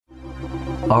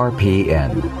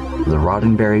RPN, the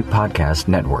Roddenberry Podcast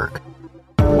Network.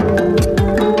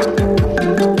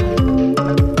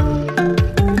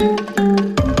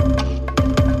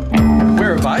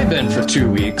 Where have I been for 2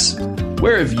 weeks?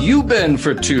 Where have you been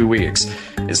for 2 weeks?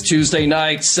 It's Tuesday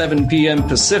night, 7 p.m.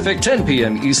 Pacific, 10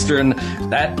 p.m. Eastern.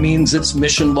 That means it's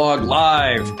Mission Log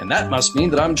Live, and that must mean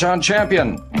that I'm John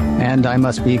Champion. And I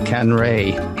must be Ken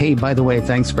Ray. Hey, by the way,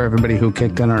 thanks for everybody who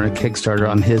kicked in on a Kickstarter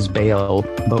on his bail,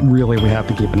 but really we have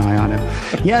to keep an eye on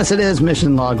it. Yes, it is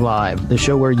Mission Log Live, the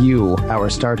show where you, our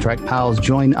Star Trek pals,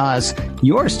 join us,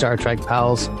 your Star Trek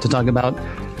pals, to talk about,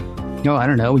 I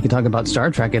don't know, we could talk about Star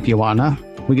Trek if you wanna.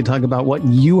 We could talk about what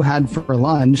you had for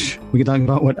lunch. We could talk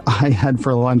about what I had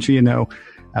for lunch,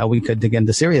 we could dig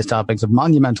into serious topics of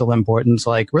monumental importance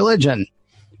like religion,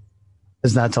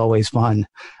 because that's always fun.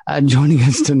 Joining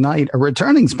us tonight, a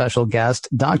returning special guest,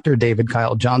 Dr. David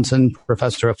Kyle Johnson,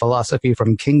 professor of philosophy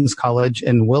from King's College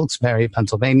in Wilkes-Barre,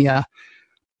 Pennsylvania.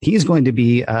 He's going to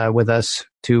be with us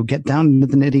to get down into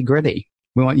the nitty-gritty.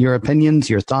 We want your opinions,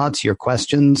 your thoughts, your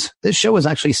questions. This show was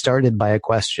actually started by a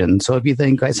question. So if you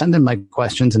think I send in my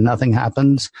questions and nothing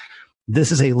happens,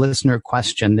 this is a listener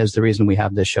question is the reason we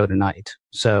have this show tonight.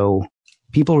 So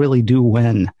people really do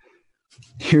win.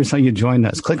 Here's how you join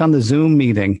us. Click on the Zoom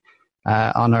meeting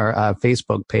on our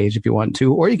Facebook page if you want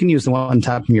to, or you can use the one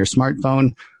tap from your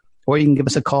smartphone, or you can give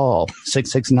us a call,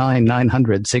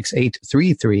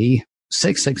 669-900-6833,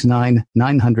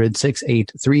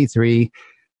 669-900-6833.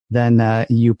 Then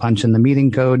you punch in the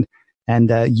meeting code, and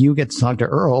you get to talk to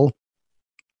Earl.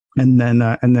 And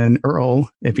then Earl,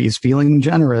 if he's feeling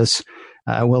generous,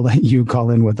 will let you call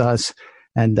in with us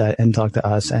and talk to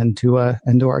us and to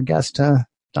our guest,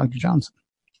 Dr. Johnson.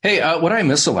 Hey, what did I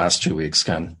miss the last 2 weeks,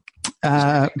 Ken?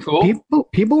 Cool.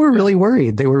 People were really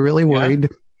worried. They were really worried.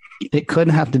 Yeah. It could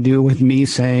have to do with me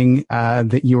saying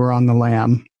that you were on the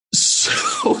lam.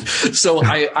 So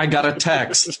I got a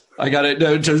text. I got it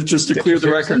just to clear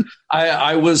the record.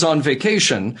 I was on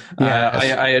vacation.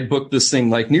 Yes. I had booked this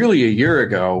thing like nearly a year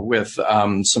ago with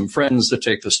some friends to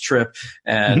take this trip.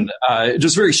 And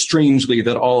just very strangely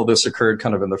that all of this occurred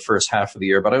kind of in the first half of the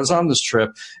year. But I was on this trip,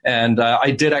 and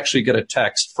I did actually get a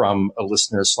text from a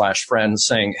listener / friend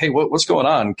saying, hey, what's going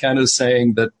on? Ken is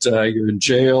saying that you're in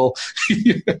jail.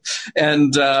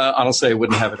 And honestly, I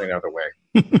wouldn't have it any other way.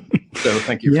 So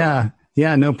thank you.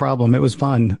 Yeah, no problem. It was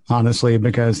fun, honestly,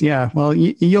 because,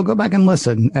 you'll go back and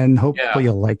listen, and hopefully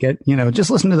you'll like it. Just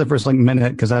listen to the first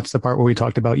minute, because that's the part where we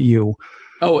talked about you.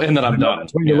 Oh, and then I'm done.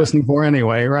 That's what you're listening for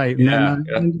anyway, right?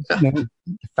 And then,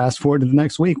 fast forward to the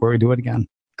next week where we do it again.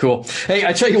 Cool. Hey,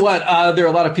 I tell you what, there are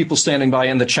a lot of people standing by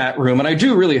in the chat room, and I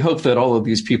do really hope that all of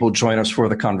these people join us for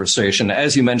the conversation.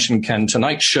 As you mentioned, Ken,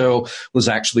 tonight's show was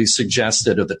actually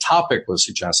suggested, or the topic was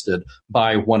suggested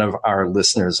by one of our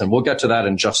listeners, and we'll get to that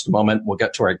in just a moment. We'll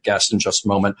get to our guest in just a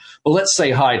moment. But let's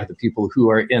say hi to the people who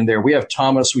are in there. We have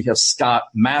Thomas, we have Scott,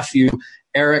 Matthew,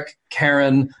 Eric,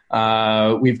 Karen,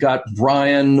 we've got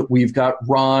Brian, we've got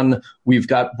Ron, we've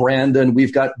got Brandon,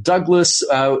 we've got Douglas,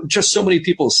 just so many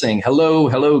people saying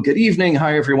hello, good evening,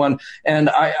 hi everyone. And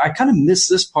I kind of missed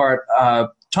this part.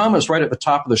 Thomas, right at the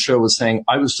top of the show, was saying,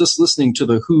 I was just listening to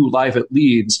the Who Live at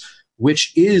Leeds,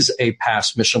 which is a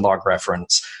past Mission Log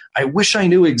reference. I wish I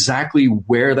knew exactly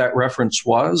where that reference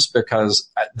was,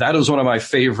 because that is one of my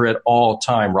favorite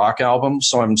all-time rock albums,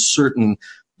 so I'm certain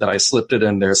that I slipped it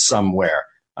in there somewhere.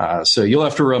 So you'll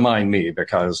have to remind me,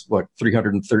 because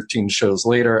 313 shows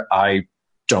later, I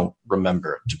don't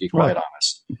remember, to be quite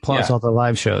honest. Plus all the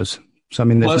live shows. So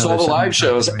plus all the live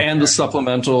shows and the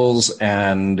supplementals,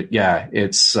 and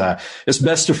it's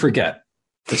best to forget.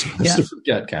 It's best to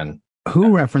forget, Ken.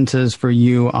 Who references for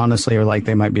you, honestly, are like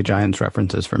they might be Giants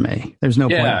references for me. There's no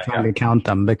point trying to count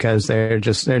them, because there's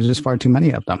just far too many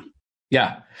of them.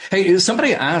 Yeah. Hey,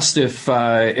 somebody asked if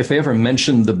they ever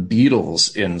mentioned the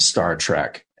Beatles in Star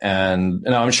Trek. And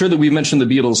I'm sure that we mentioned the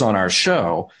Beatles on our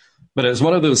show, but it's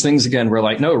one of those things, again, where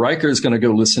like, no, Riker's going to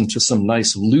go listen to some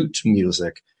nice lute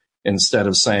music instead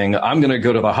of saying, I'm going to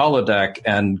go to the holodeck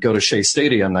and go to Shea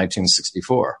Stadium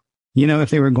 1964. If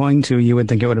they were going to, you would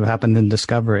think it would have happened in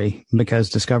Discovery, because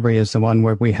Discovery is the one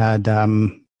where we had, I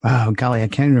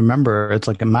can't even remember. It's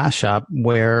like a mashup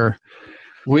where...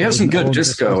 We have some good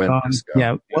disco in Disco.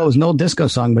 Yeah, well, it was an old disco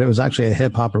song, but it was actually a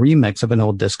hip-hop remix of an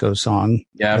old disco song.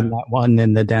 Yeah. And that one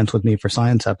in the Dance With Me for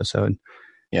Science episode.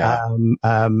 Yeah.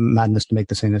 Madness to Make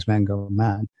the Sanest Man Go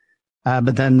Mad.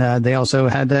 But then they also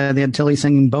had Tilly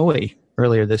singing Bowie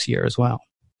earlier this year as well.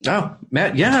 Oh,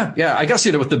 man. Yeah. Yeah. I guess,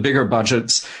 with the bigger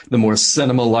budgets, the more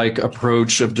cinema-like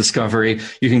approach of Discovery,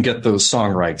 you can get those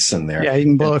song rights in there. Yeah, you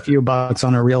can blow a few bucks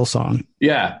on a real song.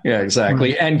 Yeah. Yeah,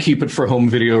 exactly. Right. And keep it for home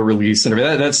video release and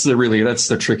everything. That's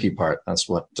the tricky part. That's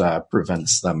what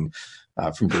prevents them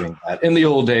from doing that in the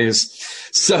old days.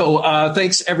 So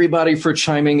thanks, everybody, for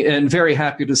chiming in. Very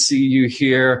happy to see you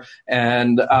here.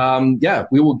 And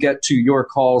we will get to your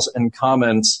calls and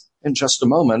comments in just a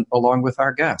moment, along with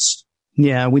our guest.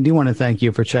 Yeah, we do want to thank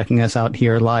you for checking us out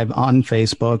here live on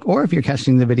Facebook, or if you're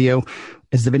catching the video.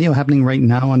 Is the video happening right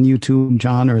now on YouTube,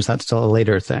 John, or is that still a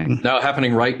later thing? No,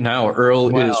 happening right now.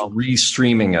 Earl is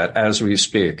restreaming it as we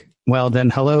speak. Well, then,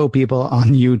 hello, people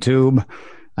on YouTube.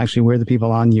 Actually, we're the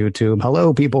people on YouTube.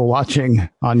 Hello, people watching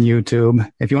on YouTube.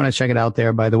 If you want to check it out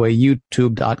there, by the way,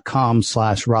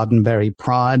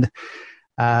 youtube.com/roddenberryprod.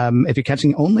 If you're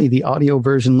catching only the audio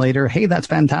version later, hey, that's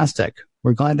fantastic.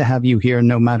 We're glad to have you here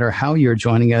no matter how you're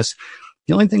joining us.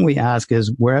 The only thing we ask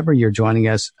is wherever you're joining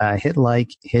us, hit like,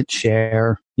 hit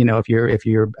share. If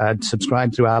you're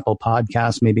subscribed through Apple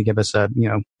Podcasts, maybe give us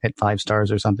hit 5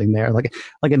 stars or something there. Like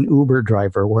an Uber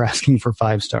driver, we're asking for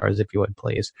 5 stars if you would,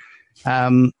 please.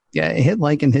 Hit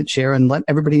like and hit share and let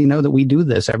everybody know that we do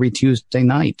this every Tuesday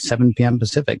night, 7 p.m.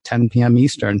 Pacific, 10 p.m.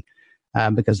 Eastern,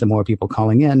 because the more people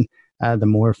calling in, the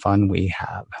more fun we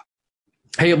have.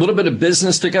 Hey, a little bit of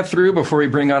business to get through before we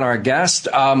bring on our guest.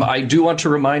 I do want to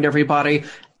remind everybody,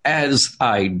 as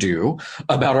I do,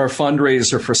 about our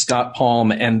fundraiser for Scott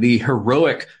Palm and the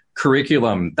heroic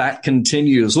curriculum that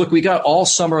continues. Look, we got all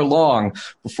summer long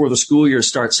before the school year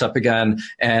starts up again,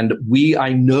 and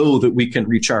I know that we can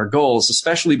reach our goals,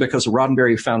 especially because the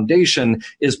Roddenberry Foundation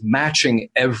is matching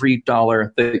every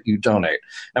dollar that you donate.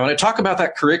 Now, when I talk about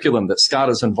that curriculum that Scott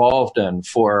is involved in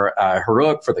for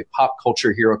Heroic, for the Pop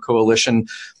Culture Hero Coalition,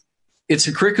 it's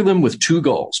a curriculum with 2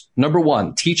 goals. Number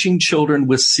 1, teaching children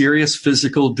with serious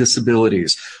physical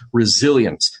disabilities,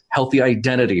 resilience, healthy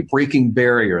identity, breaking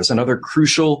barriers, and other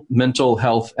crucial mental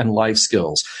health and life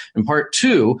skills. And part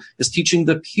 2 is teaching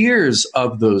the peers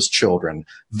of those children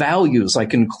values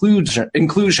like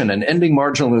inclusion and ending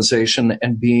marginalization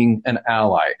and being an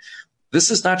ally.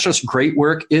 This is not just great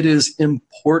work, it is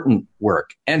important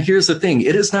work. And here's the thing,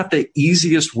 it is not the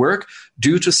easiest work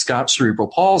due to Scott's cerebral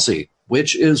palsy,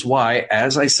 which is why,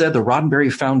 as I said, the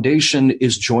Roddenberry Foundation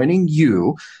is joining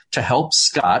you to help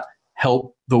Scott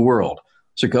help the world.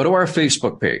 So go to our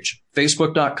Facebook page,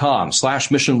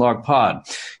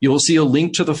 facebook.com/missionlogpod. You will see a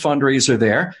link to the fundraiser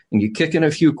there, and you kick in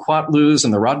a few quatloos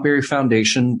and the Roddenberry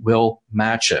Foundation will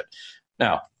match it.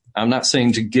 Now, I'm not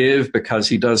saying to give because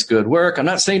he does good work. I'm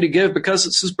not saying to give because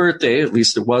it's his birthday, at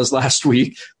least it was last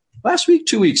week,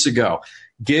 2 weeks ago.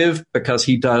 Give because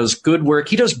he does good work.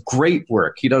 He does great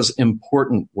work. He does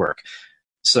important work.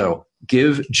 So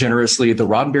give generously. The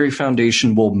Roddenberry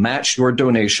Foundation will match your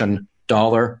donation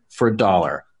dollar for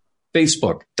dollar.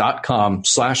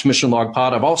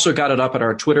 Facebook.com/missionlogpod. I've also got it up at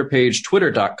our Twitter page,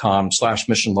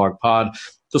 twitter.com/missionlogpod.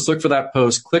 Just look for that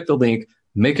post, click the link,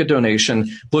 make a donation.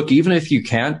 Look, even if you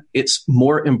can't, it's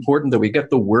more important that we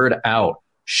get the word out.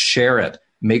 Share it.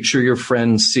 Make sure your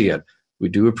friends see it. We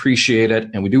do appreciate it,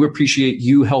 and we do appreciate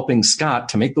you helping Scott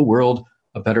to make the world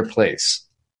a better place.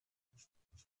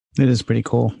 It is pretty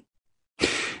cool.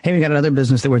 Hey, we got another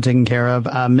business that we're taking care of.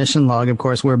 Mission Log, of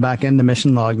course, we're back into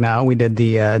Mission Log now. We did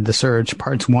the Surge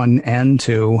parts 1 and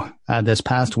 2 this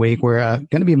past week. We're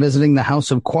going to be visiting the House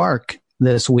of Quark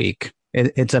this week.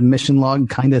 It's a Mission Log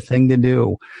kind of thing to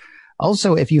do.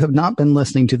 Also, if you have not been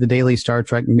listening to the Daily Star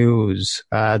Trek News,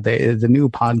 the new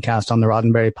podcast on the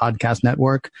Roddenberry Podcast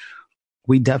Network,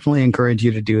 we definitely encourage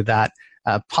you to do that.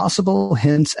 Possible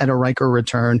hints at a Riker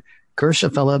return.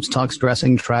 Gersha Phillips talks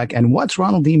dressing Trek. And what's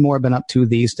Ronald D. Moore been up to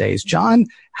these days? John,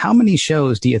 how many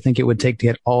shows do you think it would take to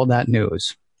get all that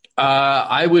news?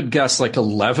 I would guess like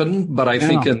 11, but I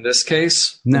think in this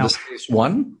case,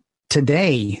 1.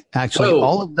 Today, actually,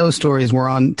 all of those stories were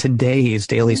on today's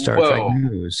Daily Star Trek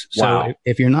News. So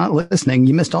if you're not listening,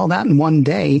 you missed all that in one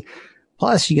day.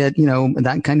 Plus, you get,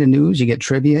 that kind of news. You get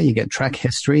trivia, you get Trek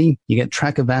history, you get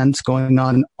Trek events going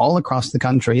on all across the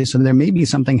country. So there may be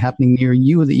something happening near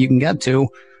you that you can get to.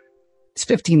 It's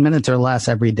 15 minutes or less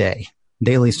every day.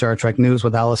 Daily Star Trek News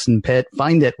with Allison Pitt.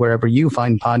 Find it wherever you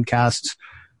find podcasts,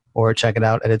 or check it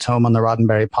out at its home on the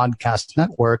Roddenberry Podcast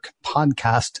Network,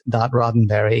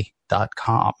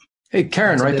 podcast.roddenberry.com. Hey,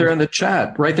 Karen, there in the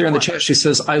chat. Right there in the chat, she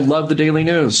says, I love the Daily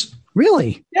News.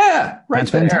 Really? Yeah, That's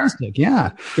fantastic.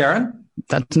 Yeah. Karen?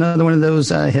 That's another one of those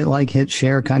hit like, hit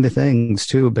share kind of things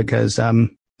too, because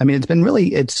it's been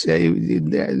really it's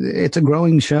a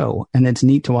growing show, and it's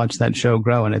neat to watch that show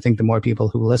grow. And I think the more people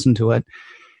who listen to it,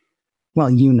 Well,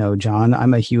 you know, John,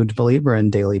 I'm a huge believer in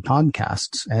daily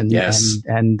podcasts, and Yes.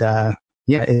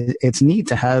 it's neat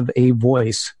to have a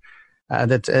voice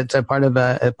that's it's a part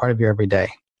of your everyday.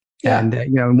 Yeah.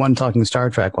 And one talking Star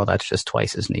Trek, well, that's just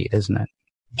twice as neat, isn't it?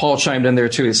 Paul chimed in there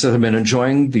too. He said, I've been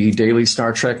enjoying the daily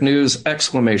Star Trek news, !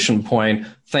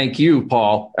 Thank you,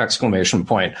 Paul, !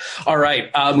 All right.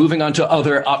 Moving on to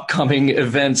other upcoming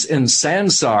events in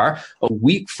Sansar. A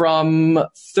week from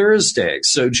Thursday,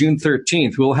 so June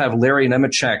 13th, we'll have Larry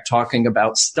Nemechek talking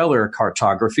about stellar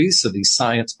cartography. So the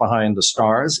science behind the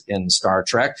stars in Star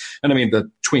Trek. And I mean, the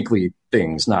twinkly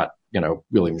things, not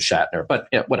William Shatner, but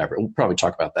yeah, whatever. We'll probably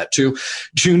talk about that too.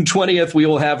 June 20th, we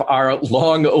will have our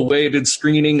long-awaited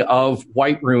screening of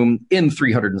White Room in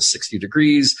 360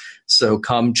 Degrees. So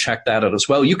come check that out as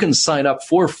well. You can sign up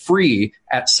for free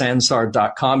at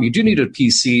sansar.com. You do need a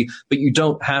PC, but you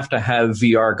don't have to have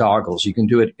VR goggles. You can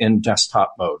do it in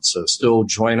desktop mode. So still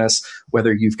join us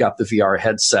whether you've got the VR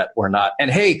headset or not. And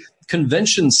hey,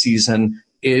 convention season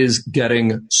is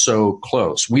getting so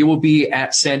close. We will be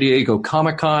at San Diego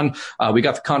Comic-Con. We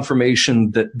got the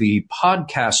confirmation that the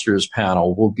podcasters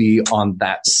panel will be on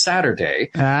that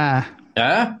Saturday. No,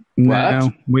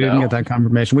 we didn't get that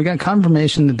confirmation. We got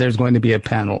confirmation that there's going to be a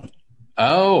panel.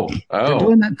 Oh. They're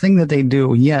doing that thing that they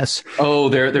do, yes. Oh,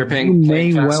 they're paying. You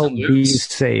may well be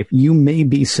safe. You may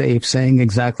be safe saying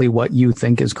exactly what you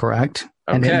think is correct.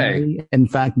 Okay. And it may, in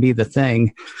fact, be the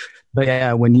thing. But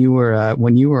yeah, when you were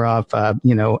off,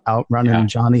 out running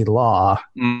Johnny Law,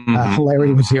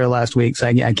 Larry was here last week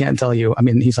saying, "Yeah, I can't tell you." I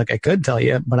mean, he's like, "I could tell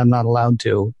you, but I'm not allowed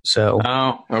to." So,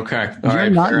 okay, you're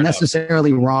not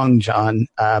necessarily wrong, John,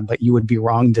 but you would be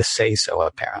wrong to say so.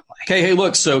 Apparently. Okay, hey,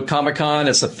 look. So Comic-Con,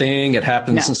 it's a thing. It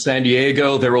happens in San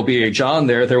Diego. There will be a John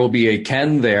there. There will be a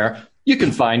Ken there. You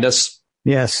can find us.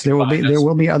 Yes, there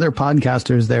will be other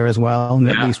podcasters there as well, and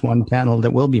at least one panel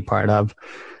that we'll be part of.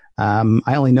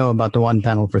 I only know about the one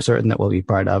panel for certain that we'll be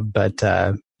part of, but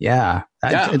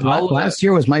last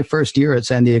year was my first year at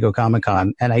San Diego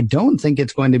Comic-Con, and I don't think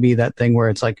it's going to be that thing where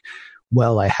it's like,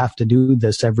 well, I have to do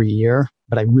this every year,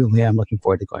 but I really am looking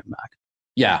forward to going back.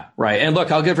 Yeah, right. And look,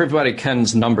 I'll give everybody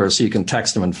Ken's number so you can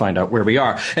text him and find out where we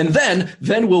are. And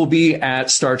then we'll be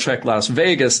at Star Trek Las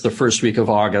Vegas the first week of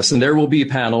August, and there will be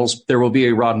panels. There will be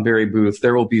a Roddenberry booth.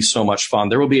 There will be so much fun.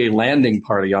 There will be a landing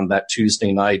party on that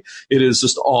Tuesday night. It is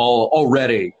just all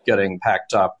already getting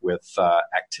packed up with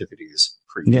activities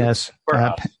for you. Yes,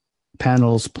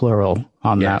 panels plural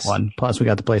on that one. Plus, we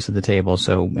got the place at the table.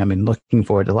 So, I mean, looking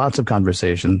forward to lots of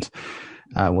conversations.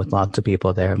 With lots of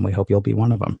people there, and we hope you'll be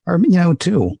one of them. Or,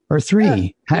 2 or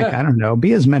 3. Heck, I don't know.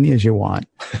 Be as many as you want.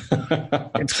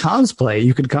 It's cosplay.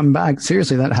 You could come back.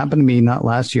 Seriously, that happened to me not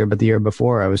last year, but the year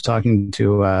before. I was talking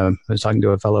to a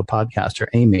fellow podcaster,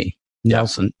 Amy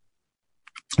Nelson.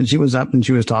 And she was up and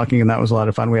she was talking, and that was a lot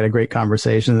of fun. We had a great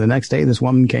conversation. And the next day, this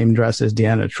woman came dressed as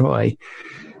Deanna Troi.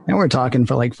 And we're talking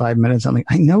for like 5 minutes. I'm like,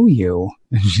 I know you.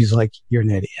 And she's like, you're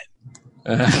an idiot.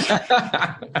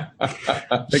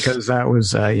 Because that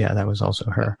was also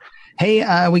her.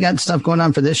 Hey, we got stuff going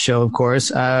on for this show, of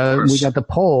course. We got the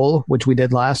poll, which we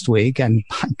did last week, and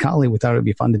golly, we thought it would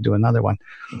be fun to do another one.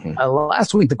 Mm-hmm.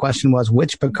 Last week, the question was,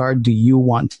 which Picard do you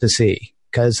want to see?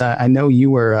 Because I know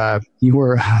you were out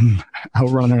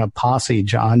running a posse,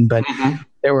 John, but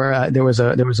there was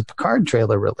a Picard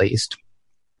trailer released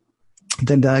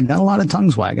that got a lot of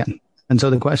tongues wagging. And so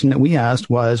the question that we asked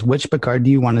was, which Picard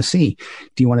do you want to see?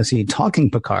 Do you want to see talking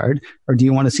Picard, or do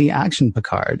you want to see action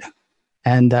Picard?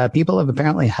 And people have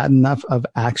apparently had enough of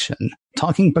action.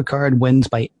 Talking Picard wins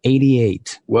by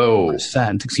 88%. Whoa.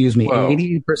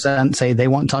 88% say they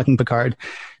want talking Picard.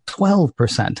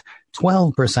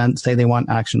 12% say they want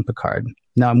action Picard.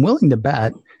 Now, I'm willing to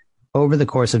bet over the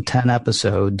course of 10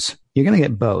 episodes, you're going to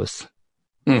get both.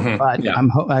 Mm-hmm. But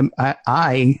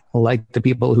I like the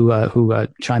people who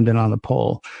chimed in on the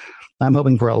poll. I'm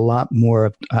hoping for a lot more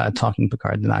of talking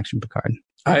Picard than action Picard.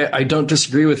 I don't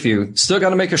disagree with you. Still got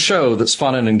to make a show that's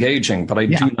fun and engaging, but I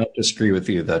do not disagree with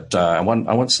you that I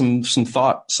want some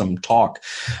thought, some talk.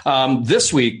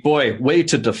 This week, boy, way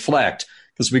to deflect,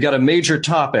 because we got a major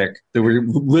topic that we're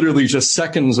literally just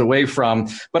seconds away from.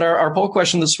 But our poll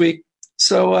question this week.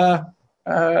 So,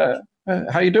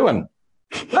 how you doing?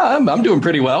 I'm doing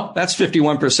pretty well. That's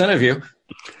 51% of you.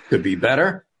 Could be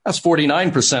better. That's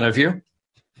 49% of you.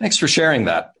 Thanks for sharing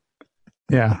that.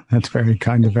 Yeah, that's very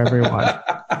kind of everyone.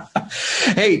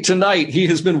 Hey, tonight, he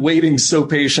has been waiting so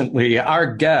patiently.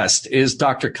 Our guest is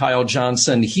Dr. Kyle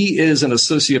Johnson. He is an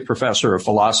associate professor of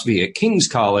philosophy at King's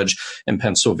College in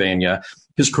Pennsylvania.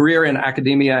 His career in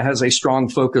academia has a strong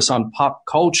focus on pop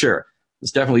culture.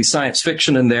 There's definitely science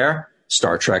fiction in there.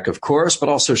 Star Trek, of course, but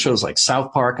also shows like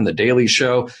South Park and The Daily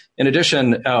Show. In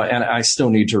addition, and I still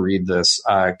need to read this,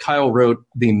 Kyle wrote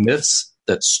The Myths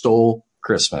That Stole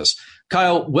Christmas.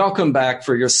 Kyle, welcome back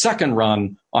for your second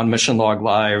run on Mission Log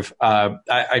Live.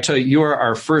 I tell you, you are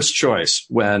our first choice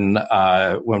when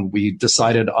we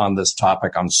decided on this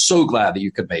topic. I'm so glad that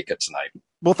you could make it tonight.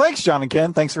 Well, thanks, John and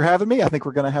Ken. Thanks for having me. I think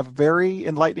we're going to have a very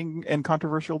enlightening and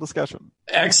controversial discussion.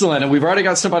 Excellent. And we've already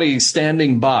got somebody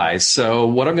standing by. So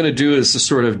what I'm going to do is to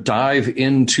sort of dive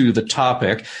into the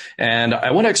topic. And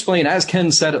I want to explain, as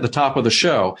Ken said at the top of the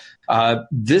show,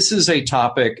 this is a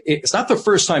topic. It's not the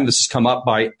first time this has come up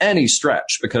by any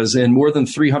stretch, because in more than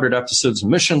 300 episodes of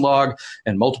Mission Log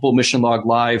and multiple Mission Log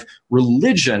Live,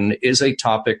 religion is a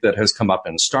topic that has come up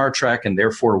in Star Trek, and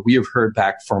therefore we have heard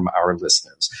back from our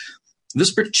listeners.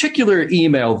 This particular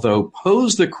email, though,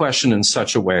 posed the question in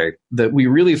such a way that we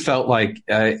really felt like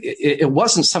it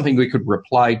wasn't something we could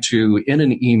reply to in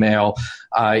an email.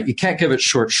 You can't give it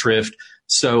short shrift.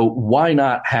 So why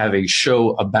not have a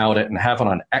show about it and have it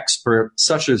on an expert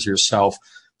such as yourself?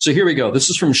 So here we go. This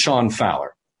is from Sean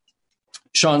Fowler.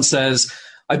 Sean says,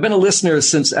 I've been a listener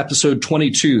since episode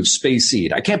 22, Space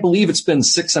Seed. I can't believe it's been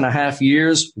 6.5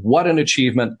 years. What an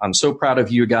achievement. I'm so proud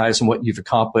of you guys and what you've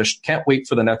accomplished. Can't wait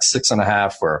for the next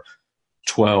 6.5 or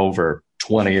 12 or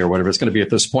 20 or whatever it's going to be at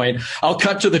this point. I'll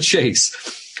cut to the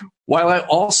chase. While I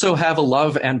also have a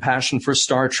love and passion for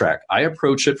Star Trek, I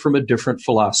approach it from a different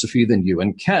philosophy than you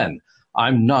and Ken.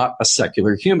 I'm not a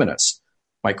secular humanist.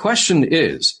 My question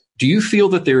is, do you feel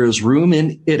that there is room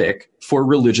in IDIC for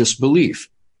religious belief?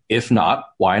 If not,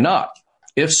 why not?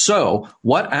 If so,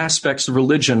 what aspects of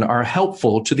religion are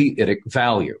helpful to the IDIC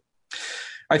value?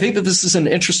 I think that this is an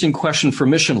interesting question for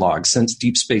Mission Log, since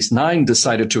Deep Space Nine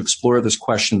decided to explore this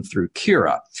question through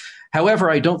Kira.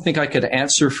 However, I don't think I could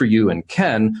answer for you and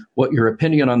Ken what your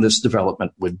opinion on this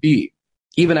development would be,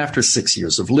 even after 6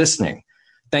 years of listening.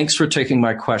 Thanks for taking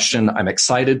my question. I'm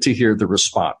excited to hear the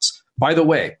response. By the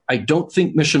way, I don't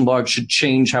think Mission Log should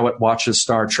change how it watches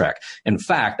Star Trek. In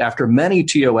fact, after many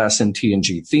TOS and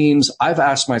TNG themes, I've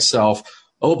asked myself,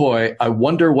 oh boy, I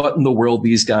wonder what in the world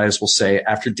these guys will say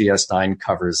after DS9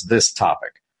 covers this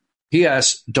topic.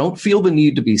 P.S. Don't feel the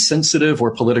need to be sensitive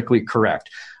or politically correct.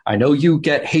 I know you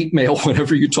get hate mail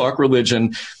whenever you talk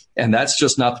religion, and that's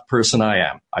just not the person I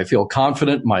am. I feel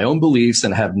confident in my own beliefs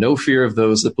and have no fear of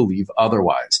those that believe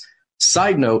otherwise.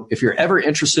 Side note, if you're ever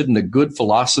interested in a good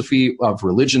philosophy of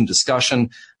religion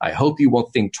discussion, I hope you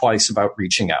won't think twice about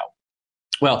reaching out.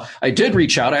 Well, I did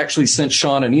reach out. I actually sent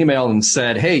Sean an email and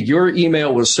said, hey, your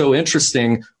email was so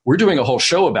interesting. We're doing a whole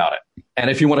show about it.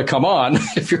 And if you want to come on,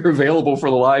 if you're available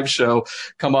for the live show,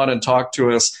 come on and talk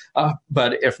to us.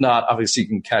 But if not, obviously you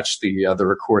can catch the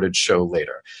recorded show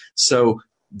later. So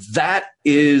that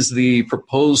is the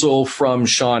proposal from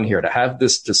Sean here, to have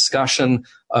this discussion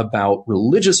about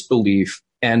religious belief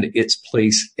and its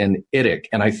place in IDIC.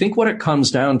 And I think what it comes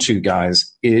down to,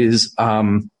 guys, is,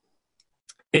 at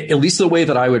least the way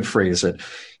that I would phrase it,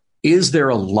 is there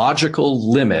a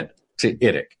logical limit to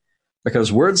IDIC?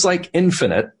 Because words like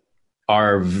infinite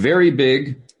are very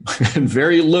big and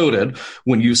very loaded.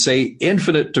 When you say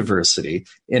infinite diversity,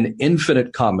 an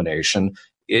infinite combination,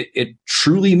 it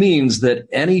truly means that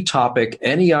any topic,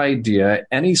 any idea,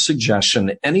 any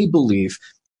suggestion, any belief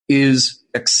is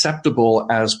acceptable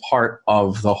as part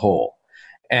of the whole.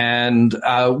 And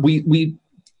we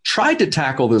tried to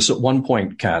tackle this at one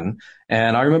point, Ken,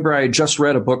 and I remember I had just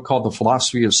read a book called The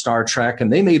Philosophy of Star Trek, and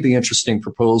they made the interesting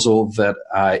proposal that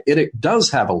it does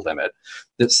have a limit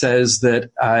that says that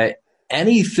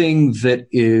anything that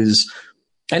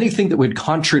would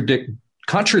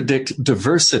contradict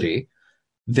diversity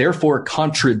therefore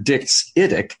contradicts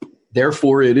IDIC,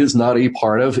 therefore it is not a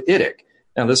part of IDIC.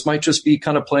 Now, this might just be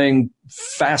kind of playing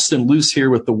fast and loose here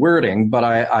with the wording, but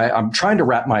I'm trying to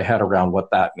wrap my head around what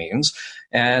that means.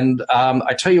 And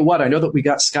I tell you what, I know that we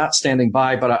got Scott standing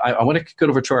by, but I want to kick it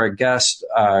over to our guest,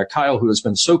 Kyle, who has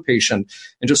been so patient,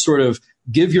 and just sort of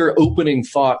give your opening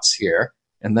thoughts here,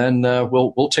 and then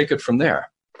we'll take it from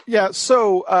there. Yeah,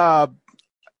 so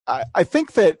I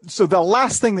think that, so the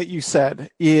last thing that you said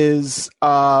is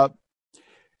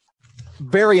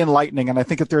very enlightening, and I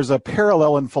think that there's a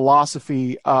parallel in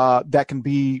philosophy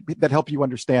that help you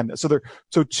understand this.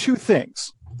 So two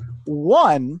things.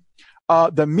 One,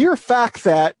 the mere fact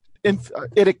that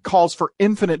it calls for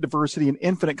infinite diversity and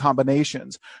infinite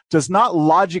combinations does not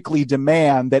logically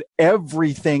demand that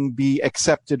everything be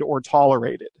accepted or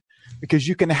tolerated, because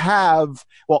you can have,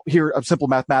 well, here a simple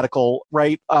mathematical,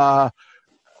 right?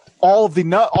 All of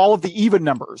the even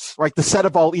numbers, right? The set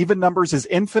of all even numbers is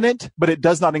infinite, but it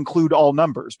does not include all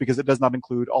numbers because it does not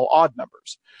include all odd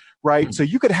numbers, right? So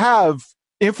you could have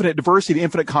infinite diversity,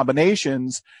 infinite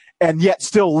combinations, and yet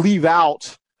still leave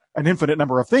out an infinite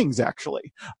number of things,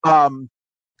 actually.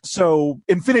 So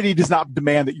infinity does not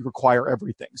demand that you require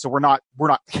everything. So we're not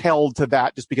held to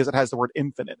that just because it has the word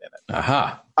infinite in it.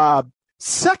 Aha.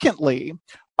 Secondly,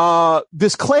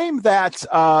 this claim that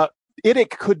IDIC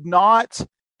could not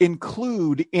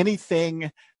include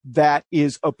anything that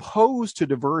is opposed to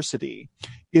diversity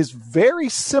is very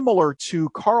similar to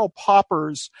Karl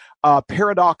Popper's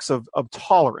paradox of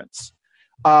tolerance.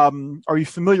 Are you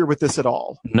familiar with this at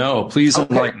all? No, please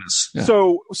enlighten us. Yeah.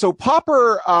 So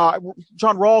Popper,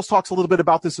 John Rawls talks a little bit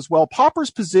about this as well.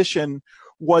 Popper's position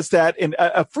was that in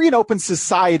a free and open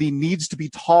society needs to be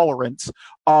tolerant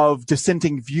of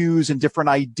dissenting views and different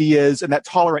ideas, and that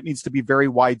tolerant needs to be very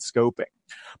wide scoping.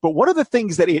 But one of the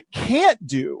things that it can't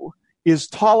do is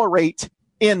tolerate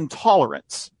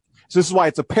intolerance. So this is why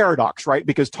it's a paradox, right?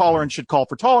 Because tolerance should call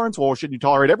for tolerance. Well, shouldn't you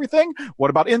tolerate everything? What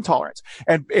about intolerance?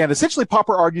 And essentially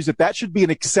Popper argues that should be an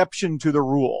exception to the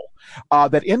rule,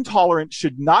 that intolerance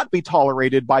should not be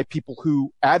tolerated by people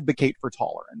who advocate for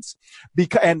tolerance.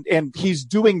 And he's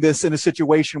doing this in a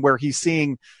situation where he's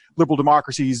seeing liberal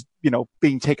democracies,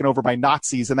 being taken over by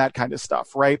Nazis and that kind of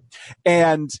stuff, right?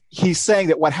 And he's saying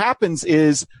that what happens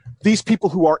is these people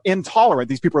who are intolerant,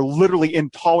 these people are literally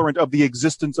intolerant of the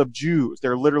existence of Jews.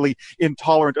 They're literally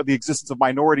intolerant of the existence of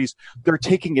minorities. They're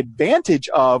taking advantage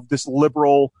of this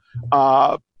liberal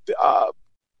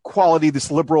quality,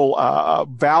 this liberal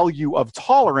value of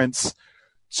tolerance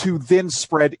to then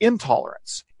spread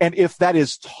intolerance. And if that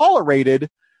is tolerated,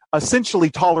 essentially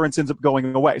tolerance ends up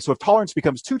going away. So if tolerance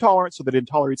becomes too tolerant so that it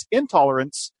tolerates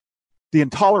intolerance, the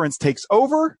intolerance takes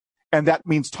over, and that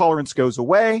means tolerance goes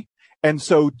away. And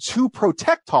so to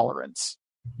protect tolerance,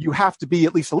 you have to be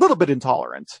at least a little bit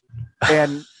intolerant.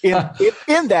 And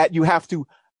in that, you have to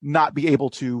not be able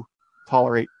to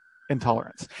tolerate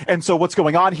intolerance. And so what's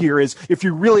going on here is if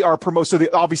you really are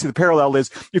obviously the parallel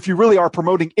is if you really are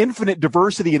promoting infinite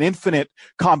diversity and infinite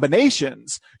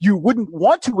combinations, you wouldn't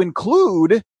want to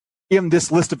include in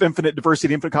this list of infinite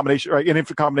diversity, infinite combination, right, and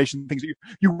infinite combination things,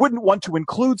 you wouldn't want to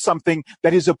include something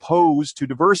that is opposed to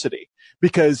diversity,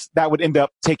 because that would end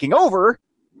up taking over,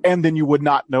 and then you would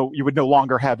no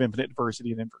longer have infinite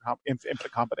diversity and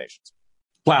infinite combinations.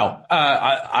 Wow.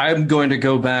 I'm going to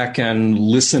go back and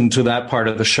listen to that part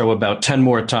of the show about 10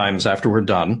 more times after we're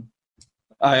done.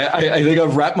 I think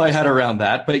I've wrapped my head around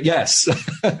that, but yes,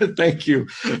 thank you.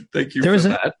 Thank you for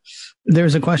that.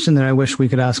 There's a question that I wish we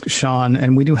could ask Sean,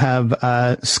 and we do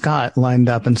have Scott lined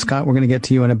up. And Scott, we're going to get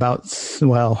to you in about,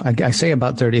 I say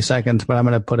about 30 seconds, but I'm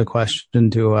going to put a question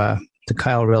to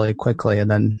Kyle really quickly and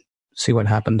then see what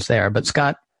happens there. But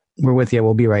Scott, we're with you.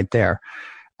 We'll be right there.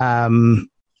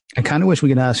 I kind of wish we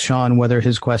could ask Sean whether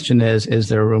his question is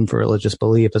there room for religious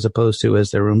belief as opposed to is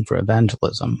there room for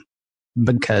evangelism?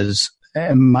 Because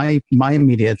my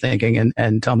immediate thinking,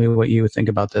 and tell me what you think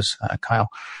about this, Kyle.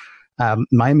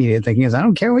 My immediate thinking is I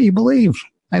don't care what you believe.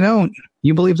 I don't.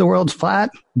 You believe the world's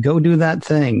flat? Go do that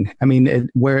thing. I mean,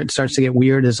 where it starts to get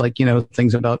weird is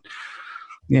things about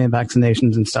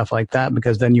vaccinations and stuff like that,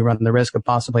 because then you run the risk of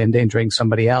possibly endangering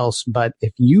somebody else. But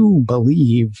if you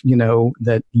believe,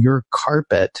 that your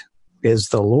carpet is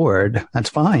the Lord, that's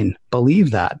fine.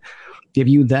 Believe that. If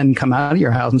you then come out of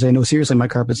your house and say, no, seriously, my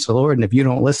carpet's the Lord, and if you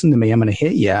don't listen to me, I'm going to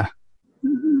hit you,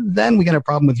 then we got a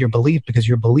problem with your belief, because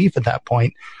your belief at that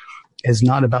point is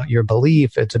not about your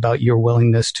belief. It's about your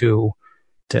willingness to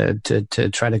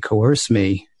try to coerce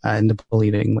me into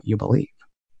believing what you believe.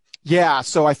 Yeah,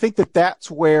 so I think that's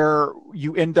where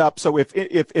you end up. So if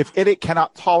it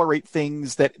cannot tolerate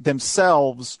things that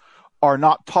themselves are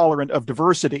not tolerant of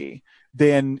diversity,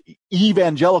 then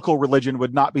evangelical religion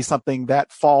would not be something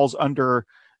that falls under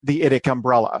the IDIC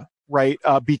umbrella, right?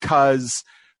 Because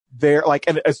they're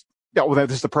this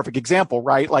is the perfect example,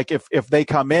 right? Like if they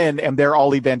come in and they're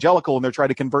all evangelical and they're trying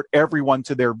to convert everyone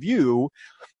to their view,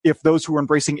 if those who are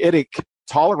embracing IDIC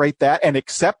tolerate that and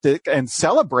accept it and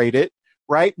celebrate it,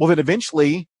 right? Well, then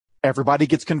eventually everybody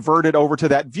gets converted over to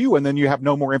that view, and then you have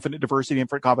no more infinite diversity,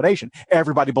 infinite combination.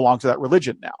 Everybody belongs to that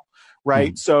religion now,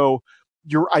 right? So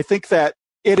I think that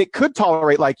it could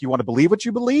tolerate, like, you want to believe what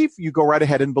you believe, you go right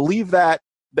ahead and believe that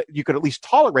you could at least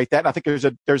tolerate that. And I think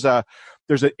there's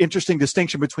an interesting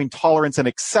distinction between tolerance and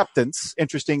acceptance.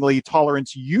 Interestingly,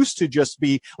 tolerance used to just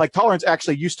be like, tolerance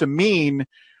actually used to mean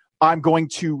I'm going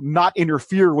to not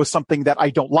interfere with something that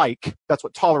I don't like. That's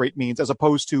what tolerate means, as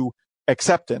opposed to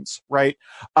acceptance, right?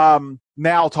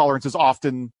 Now tolerance is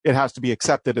often, it has to be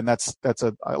accepted, and that's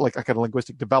a kind of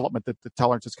linguistic development that the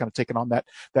tolerance has kind of taken on that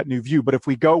new view. But if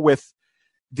we go with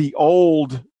the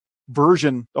old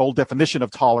definition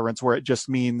of tolerance, where it just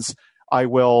means I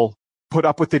will put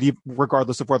up with it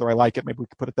regardless of whether I like it. Maybe we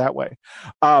could put it that way.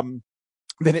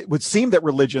 Then it would seem that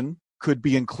religion could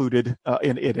be included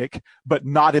in IDIC, but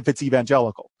not if it's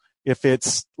evangelical. If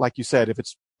it's, like you said, if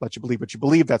it's let you believe what you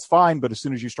believe, that's fine. But as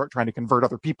soon as you start trying to convert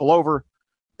other people over,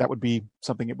 that would be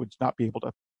something it would not be able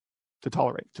to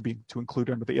tolerate, to include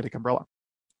under the IDIC umbrella.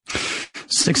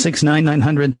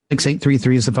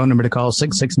 669-900-6833 is the phone number to call,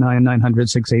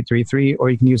 669-900-6833, or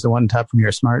you can use the one tap from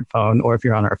your smartphone, or if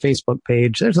you're on our Facebook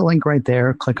page, there's a link right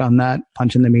there. Click on that,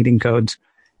 punch in the meeting codes,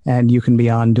 and you can be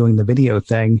on doing the video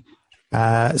thing.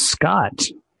 Scott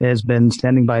has been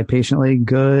standing by patiently.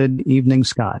 Good evening,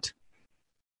 Scott.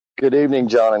 Good evening,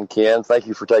 John and Ken. Thank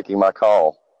you for taking my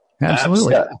call.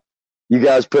 Absolutely. You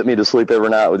guys put me to sleep every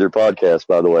night with your podcast,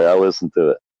 by the way. I listen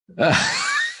to it.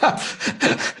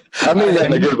 I mean that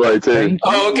in a good way, too.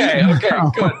 Oh, okay,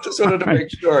 good. Just wanted to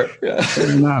make sure. Yeah.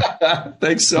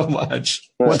 Thanks so much.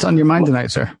 What's on your mind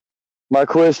tonight, sir? My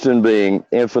question being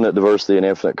infinite diversity and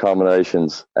infinite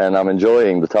combinations, and I'm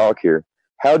enjoying the talk here.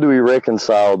 How do we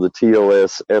reconcile the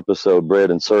TOS episode, Bread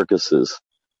and Circuses,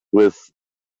 with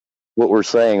what we're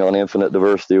saying on infinite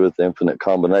diversity with infinite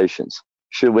combinations?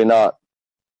 Should we not,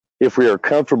 if we are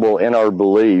comfortable in our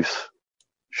beliefs,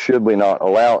 should we not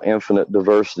allow infinite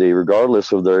diversity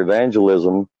regardless of their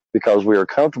evangelism? Because we are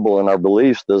comfortable in our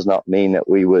beliefs does not mean that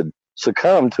we would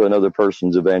succumb to another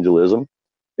person's evangelism.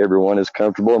 Everyone is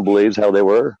comfortable and believes how they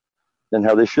were and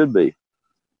how they should be.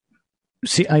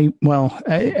 See, I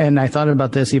thought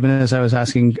about this even as I was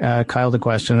asking Kyle the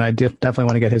question. I definitely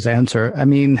want to get his answer. I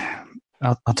mean,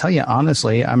 I'll tell you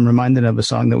honestly, I'm reminded of a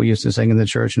song that we used to sing in the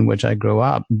church in which I grew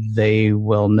up. They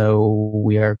will know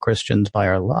we are Christians by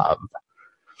our love.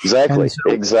 Exactly.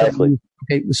 Exactly.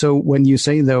 Okay. So when you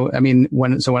say though, I mean,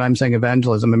 when I'm saying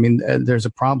evangelism, I mean, there's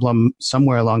a problem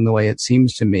somewhere along the way. It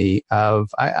seems to me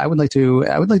of, I would like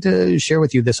to share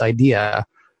with you this idea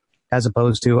as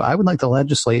opposed to, I would like to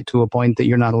legislate to a point that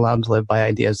you're not allowed to live by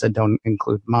ideas that don't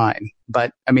include mine.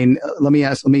 But I mean, let me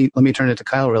turn it to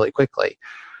Kyle really quickly.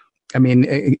 I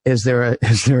mean, is there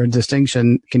a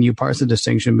distinction? Can you parse the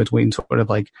distinction between sort of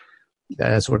like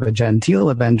sort of a genteel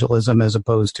evangelism as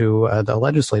opposed to the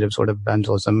legislative sort of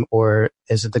evangelism, or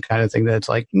is it the kind of thing that's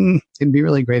like, it'd be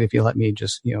really great if you let me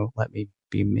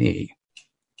be me?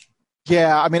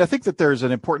 Yeah, I mean, I think that there's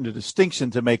an important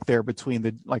distinction to make there between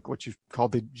the, like what you call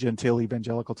the genteel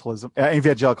evangelicalism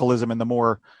and the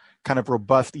more kind of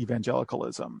robust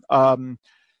evangelicalism.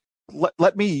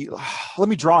 Let me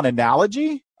draw an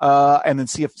analogy and then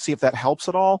see if that helps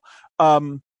at all.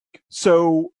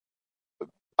 So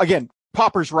again,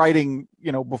 Popper's writing,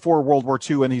 before World War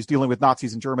II, and he's dealing with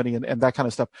Nazis in Germany and that kind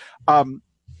of stuff,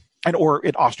 or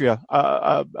in Austria,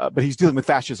 but he's dealing with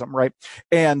fascism, right?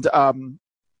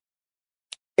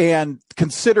 And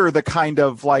consider the kind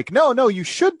of like, no, you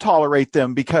should tolerate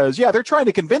them because, yeah, they're trying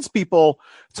to convince people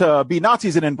to be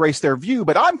Nazis and embrace their view,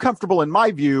 but I'm comfortable in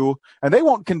my view and they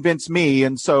won't convince me.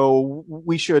 And so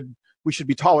we should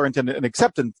be tolerant and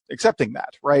accepting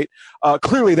that, right?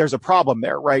 Clearly there's a problem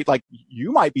there, right? Like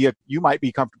you might be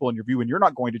comfortable in your view and you're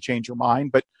not going to change your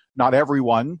mind, but not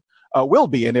everyone will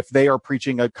be. And if they are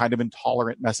preaching a kind of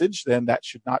intolerant message, then that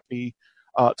should not be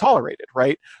tolerated,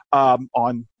 right? On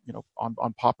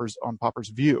Popper's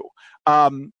view.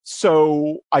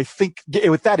 So I think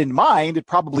with that in mind, it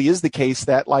probably is the case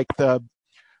that like the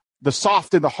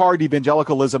soft and the hard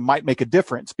evangelicalism might make a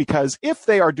difference, because if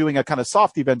they are doing a kind of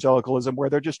soft evangelicalism where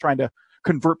they're just trying to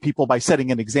convert people by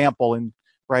setting an example and,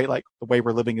 right, like the way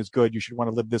we're living is good, you should want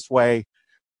to live this way,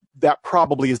 that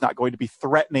probably is not going to be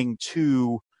threatening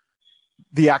to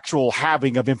the actual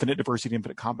having of infinite diversity,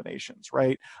 infinite combinations,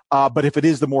 right? But if it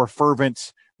is the more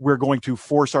fervent, we're going to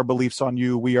force our beliefs on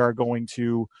you, we are going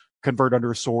to convert under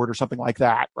a sword or something like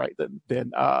that, right?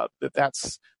 Then that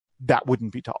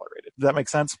wouldn't be tolerated. Does that make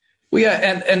sense? Well,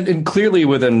 yeah, and clearly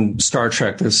within Star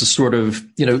Trek, there's a sort of,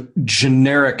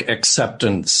 generic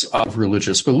acceptance of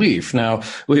religious belief. Now,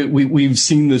 we've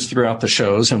seen this throughout the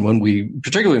shows, and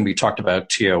particularly when we talked about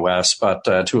TOS, but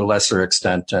to a lesser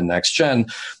extent in Next Gen,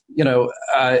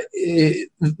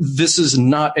 this is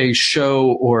not a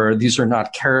show, or these are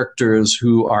not characters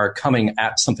who are coming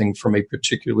at something from a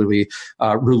particularly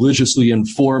religiously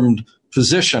informed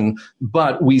position,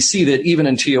 but we see that even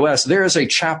in TOS, there is a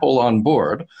chapel on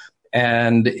board.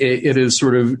 And it is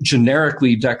sort of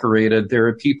generically decorated. There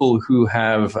are people who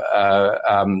have,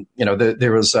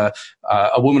 there was a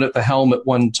woman at the helm at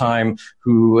one time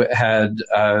who had,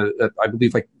 I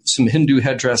believe, like some Hindu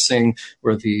headdressing,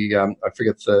 or I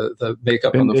forget the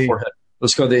makeup Bindi on the forehead.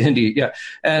 Let's go the Hindi, yeah.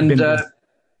 And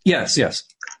yes.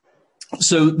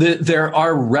 So there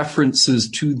are references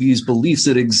to these beliefs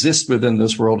that exist within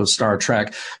this world of Star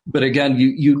Trek. But again,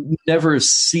 you never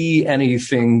see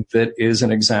anything that is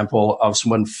an example of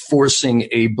someone forcing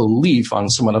a belief on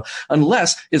someone else,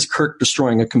 unless it's Kirk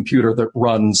destroying a computer that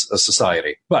runs a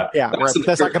society. But yeah,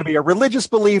 that's not going to be a religious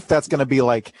belief. That's going to be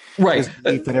like right. This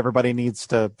belief that everybody needs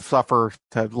to suffer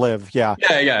to live. Yeah.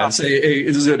 Yeah.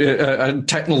 It's a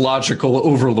technological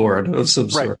overlord of some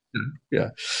sort.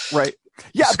 Yeah. Right.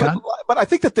 Yeah, but I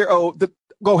think that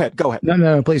go ahead.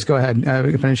 No, please go ahead.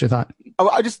 Finish your thought.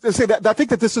 I just say that I think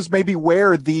that this is maybe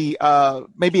where the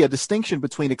maybe a distinction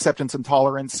between acceptance and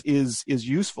tolerance is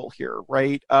useful here,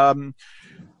 right?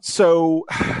 So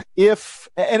if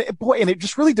and it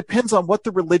just really depends on what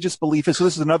the religious belief is. So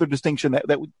this is another distinction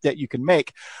that you can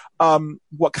make.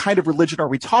 What kind of religion are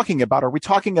we talking about? Are we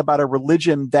talking about a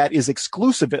religion that is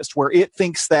exclusivist, where it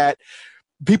thinks that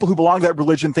people who belong to that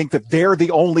religion think that they're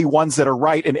the only ones that are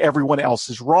right and everyone else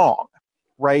is wrong,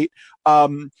 right?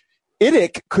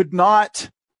 IDIC could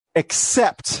not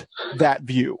accept that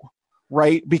view,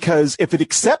 right? Because if it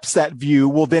accepts that view,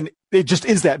 well, then it just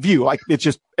is that view. Like, it's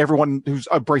just everyone who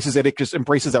embraces IDIC just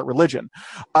embraces that religion.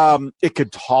 It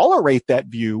could tolerate that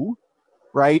view,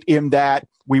 right? In that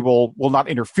we will not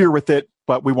interfere with it,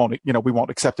 but we won't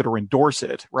accept it or endorse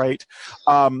it, right?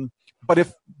 But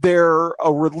if they're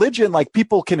a religion, like,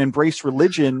 people can embrace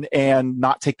religion and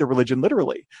not take the religion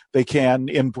literally. They can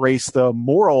embrace the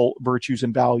moral virtues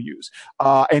and values,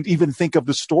 and even think of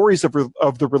the stories of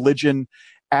the religion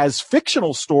as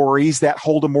fictional stories that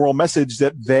hold a moral message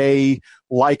that they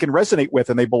like and resonate with,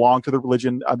 and they belong to the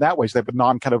religion that way. So they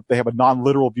have a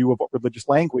non-literal view of what religious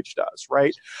language does,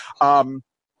 right?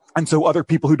 And so other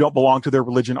people who don't belong to their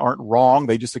religion aren't wrong.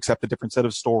 They just accept a different set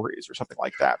of stories or something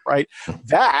like that, right?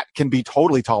 That can be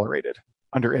totally tolerated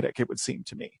under IDIC, it would seem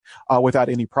to me, without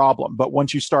any problem. But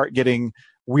once you start getting,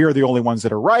 we are the only ones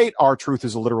that are right, our truth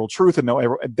is a literal truth, and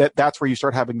that's where you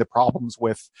start having the problems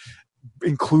with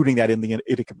including that in the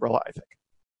IDIC umbrella, I think.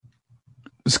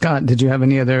 Scott, did you have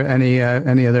any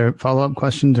other follow-up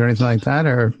questions or anything like that,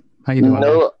 or how you doing?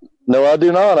 No, I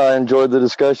do not. I enjoyed the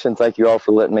discussion. Thank you all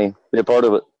for letting me be a part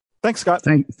of it. Thanks, Scott.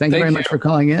 Thank you very much for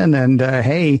calling in. And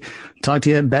hey, talk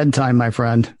to you at bedtime, my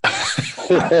friend.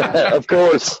 Of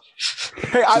course.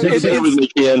 Hey, go to bed with me,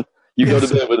 Ken. You go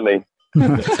to bed with me.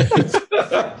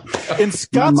 In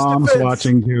Scott's my mom's defense,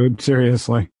 watching, dude.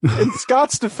 Seriously. In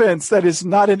Scott's defense, that is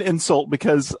not an insult,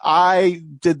 because I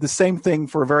did the same thing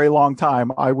for a very long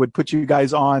time. I would put you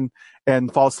guys on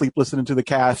and fall asleep listening to the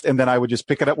cast, and then I would just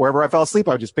pick it up wherever I fell asleep.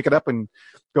 I would just pick it up and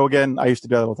go again. I used to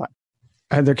do that all the time.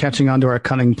 They're catching on to our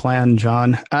cunning plan,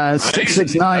 John.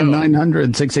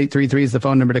 669-900-6833 is the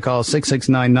phone number to call.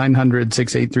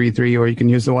 669-900-6833, or you can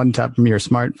use the one tap from your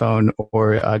smartphone,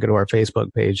 or go to our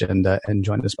Facebook page and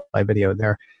join us by video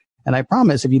there. And I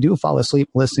promise, if you do fall asleep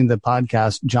listening to the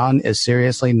podcast, John is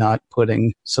seriously not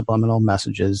putting subliminal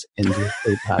messages into your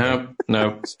sleep pattern.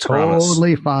 No, it's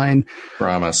totally fine.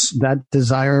 Promise. That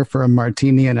desire for a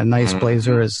martini and a nice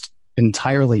blazer is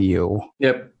entirely you.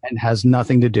 Yep. And has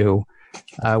nothing to do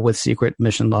with Secret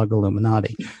Mission Log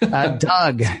Illuminati.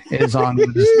 Doug is on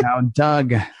with us now.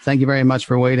 Doug, thank you very much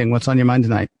for waiting. What's on your mind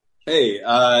tonight? Hey,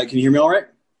 can you hear me all right?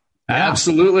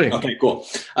 Absolutely. Okay, cool.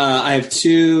 I have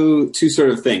two sort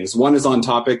of things. One is on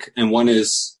topic, and one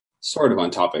is sort of on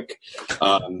topic.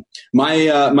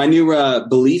 My new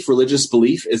religious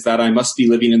belief, is that I must be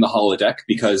living in the holodeck,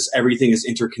 because everything is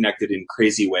interconnected in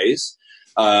crazy ways.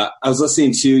 I was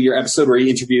listening to your episode where you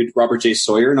interviewed Robert J.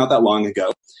 Sawyer not that long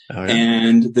ago. Oh, yeah.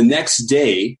 And the next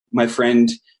day, my friend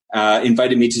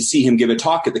invited me to see him give a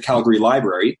talk at the Calgary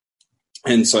Library.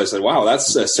 And so I said, wow,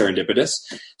 that's serendipitous.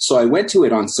 So I went to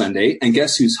it on Sunday, and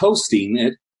guess who's hosting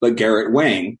it but Garrett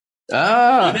Wang?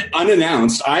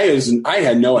 Unannounced. I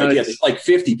had no idea. There's like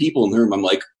 50 people in the room. I'm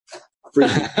like,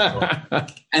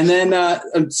 freaking. And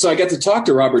then, so I got to talk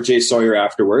to Robert J. Sawyer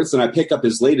afterwards, and I picked up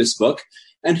his latest book.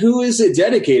 And who is it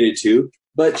dedicated to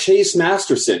but Chase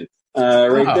Masterson,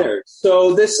 right there.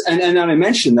 So this, and then I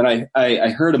mentioned that I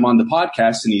heard him on the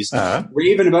podcast, and he's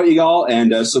raving about you all.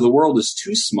 And so the world is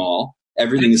too small.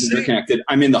 Everything is interconnected.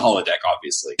 I'm in the holodeck,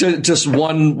 obviously. Just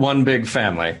one big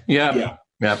family. Yeah.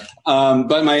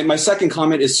 But my second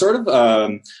comment is sort of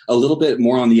a little bit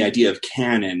more on the idea of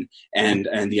canon and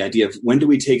the idea of when do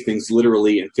we take things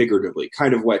literally and figuratively.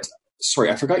 Kind of what.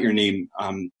 Sorry, I forgot your name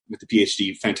with the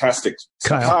PhD. Fantastic.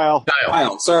 Kyle.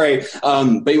 Sorry.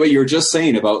 But what you were just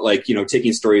saying about, like,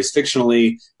 taking stories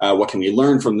fictionally, what can we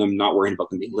learn from them, not worrying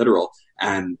about them being literal.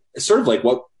 And it's sort of like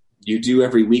what you do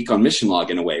every week on Mission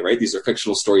Log in a way, right? These are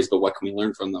fictional stories, but what can we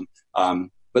learn from them?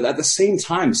 But at the same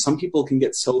time, some people can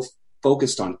get so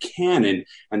focused on canon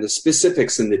and the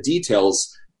specifics and the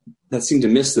details that seem to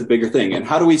miss the bigger thing. And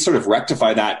how do we sort of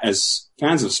rectify that as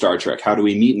fans of Star Trek? How do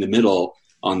we meet in the middle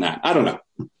on that? I don't know.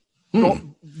 Well,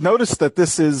 notice that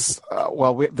this is,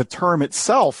 the term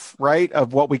itself, right,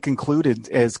 of what we concluded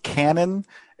as canon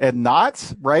and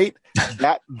not, right,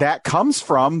 that comes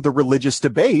from the religious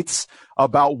debates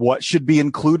about what should be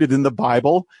included in the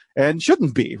Bible and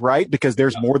shouldn't be, right? Because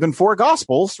there's more than 4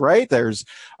 gospels, right? There's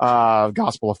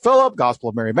Gospel of Philip, Gospel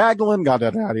of Mary Magdalene,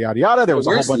 yada, yada, yada, yada. There was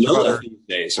a whole bunch of other,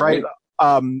 days, right?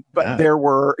 There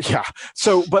were,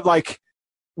 So, but like,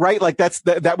 right, like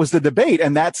that was the debate,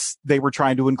 and they were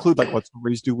trying to include, like, what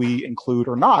stories do we include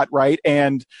or not, right?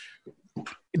 And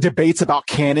debates about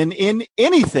canon in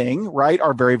anything, right,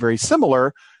 are very, very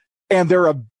similar. And they're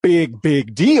a big,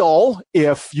 big deal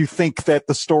if you think that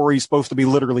the story is supposed to be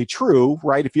literally true,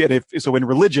 right? So in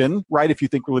religion, right, if you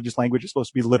think religious language is supposed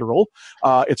to be literal,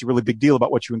 it's a really big deal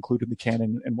about what you include in the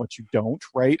canon and what you don't,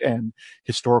 right? And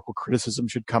historical criticism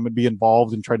should come and be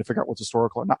involved in trying to figure out what's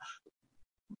historical or not.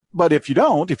 But if you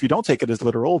don't take it as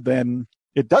literal, then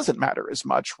it doesn't matter as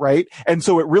much, right? And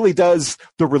so it really does,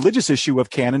 the religious issue of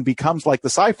canon becomes like the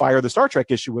sci-fi or the Star Trek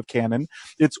issue of canon.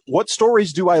 It's what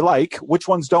stories do I like? Which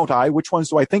ones don't I? Which ones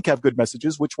do I think have good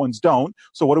messages? Which ones don't?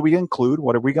 So what do we include?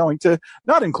 What are we going to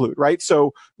not include, right?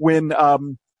 So when,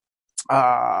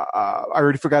 I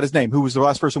already forgot his name. Who was the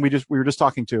last person we were just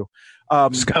talking to?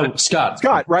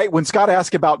 Scott, right? When Scott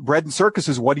asked about bread and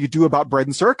circuses, what do you do about bread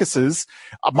and circuses?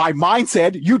 My mind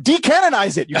said, you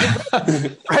decanonize it.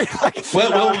 Right? Like,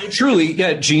 well, truly,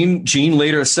 yeah. Gene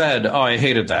later said, "Oh, I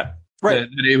hated that." Right.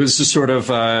 It was just sort of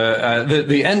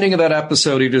the ending of that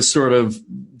episode. He just sort of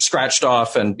scratched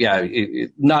off, and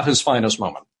not his finest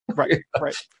moment. Right.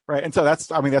 And so that's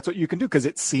what you can do, because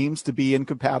it seems to be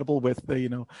incompatible with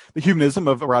the humanism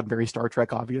of Roddenberry Star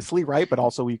Trek, obviously, right? But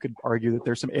also you could argue that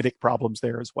there's some etic problems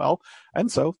there as well. And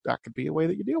so that could be a way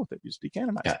that you deal with it. You just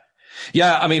decanonize.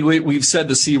 Yeah. I mean, we've said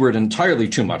the C word entirely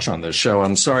too much on this show.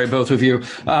 I'm sorry, both of you.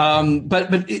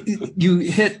 But you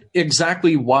hit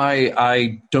exactly why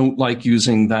I don't like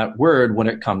using that word when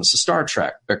it comes to Star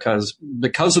Trek, because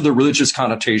of the religious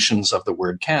connotations of the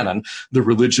word canon, the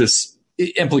religious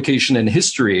implication in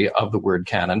history of the word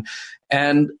canon.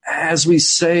 And as we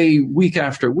say week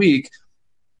after week,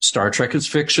 Star Trek is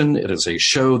fiction. It is a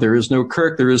show. There is no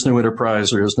Kirk. There is no Enterprise.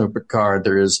 There is no Picard.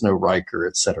 There is no Riker,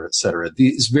 et cetera, et cetera.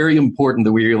 It's very important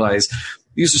that we realize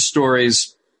these are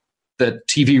stories that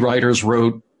TV writers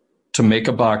wrote to make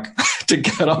a buck, to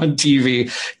get on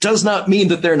TV. Does not mean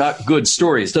that they're not good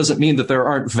stories. Doesn't mean that there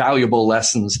aren't valuable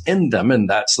lessons in them. And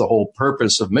that's the whole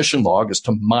purpose of Mission Log, is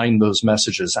to mine those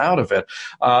messages out of it.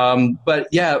 But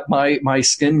yeah, my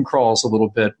skin crawls a little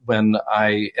bit when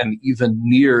I am even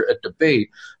near a debate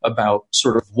about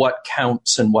sort of what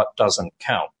counts and what doesn't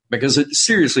count. Because it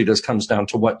seriously just comes down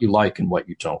to what you like and what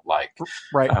you don't like.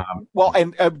 Right. Well,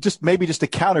 and just to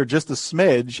counter just a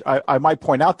smidge, I might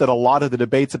point out that a lot of the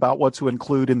debates about what to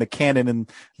include in the canon in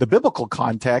the biblical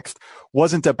context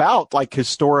wasn't about like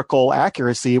historical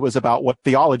accuracy. It was about what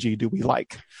theology do we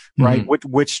like, right?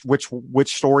 Mm-hmm.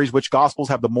 Which stories, which gospels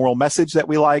have the moral message that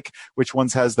we like? Which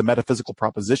ones has the metaphysical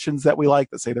propositions that we like,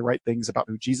 that say the right things about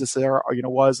who Jesus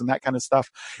was and that kind of stuff.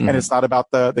 Mm-hmm. And it's not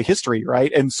about the history,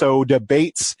 right? And so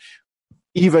debates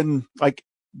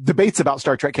about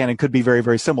Star Trek canon could be very,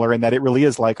 very similar in that it really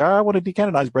is like, I want to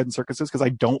decanonize bread and circuses because I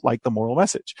don't like the moral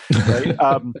message, right?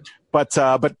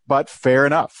 But fair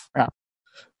enough. Yeah.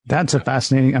 That's a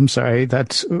fascinating. I'm sorry.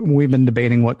 We've been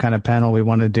debating what kind of panel we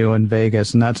want to do in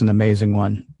Vegas, and that's an amazing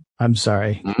one. I'm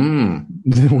sorry.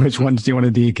 Which ones do you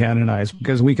want to decanonize?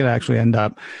 Because we could actually end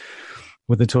up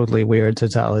with a totally weird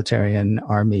totalitarian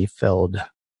army-filled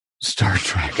Star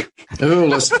Trek. Oh,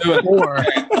 let's do it.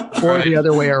 Or the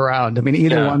other way around. I mean,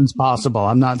 either one's possible.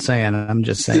 I'm not saying. I'm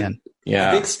just saying. Yeah.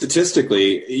 I think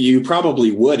statistically, you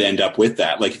probably would end up with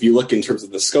that. Like, if you look in terms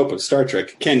of the scope of Star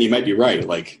Trek, Ken, you might be right.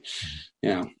 Like,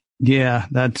 yeah. Yeah,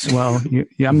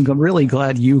 I'm really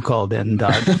glad you called in,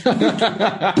 Doug.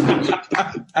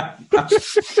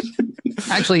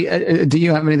 Actually, do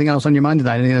you have anything else on your mind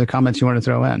tonight? Any other comments you want to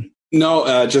throw in?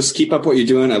 No, just keep up what you're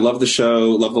doing. I love the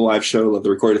show, love the live show, love the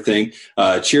recorded thing.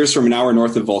 Cheers from an hour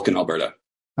north of Vulcan, Alberta.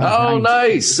 Oh,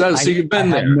 nice. So you've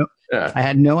been there. I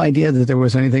had no idea that there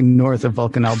was anything north of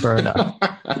Vulcan, Alberta.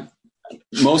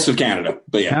 Most of Canada,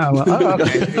 but yeah.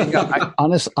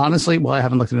 Okay. Honestly, well, I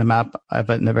haven't looked at the map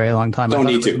in a very long time. Don't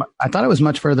need to. I thought it was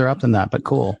much further up than that, but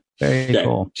cool. Very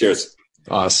cool. Cheers.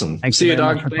 Awesome. Thanks. See you,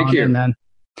 Doug. Thank you.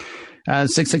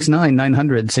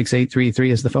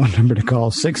 669-900-6833 is the phone number to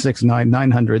call.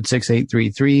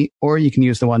 669-900-6833, or you can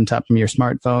use the one tap from your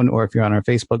smartphone, or if you're on our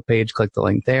Facebook page, click the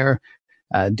link there.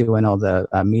 doing all the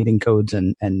meeting codes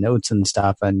and notes and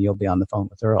stuff, and you'll be on the phone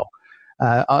with Earl.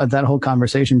 That whole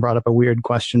conversation brought up a weird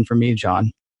question for me,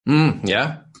 John.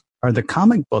 Yeah. Are the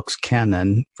comic books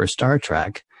canon for Star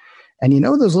Trek? And you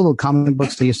know those little comic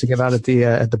books they used to give out at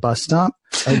the bus stop?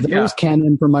 Are those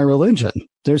canon for my religion?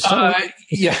 There's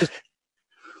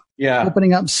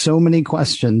opening up so many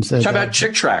questions. How about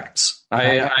Chick Tracts?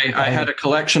 I had a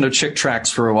collection of Chick Tracts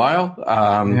for a while.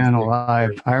 Man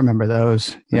alive. I remember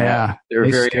those. Yeah. They were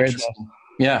very interesting.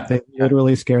 Yeah. They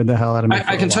literally scared the hell out of me.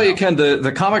 I can tell you, Ken,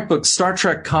 the comic books, Star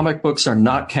Trek comic books are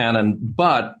not canon,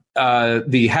 but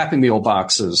the Happy Meal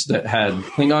boxes that had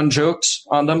Klingon jokes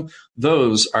on them,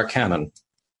 those are canon.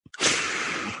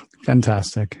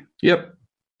 Fantastic. Yep.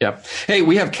 Hey,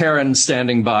 we have Karen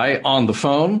standing by on the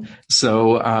phone,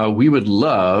 so we would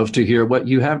love to hear what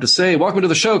you have to say. Welcome to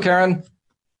the show, Karen.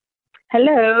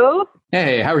 Hello.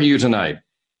 Hey, how are you tonight?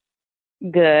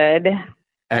 Good.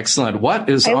 Excellent. What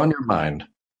is on your mind?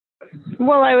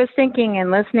 Well, I was thinking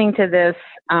and listening to this,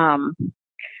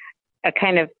 I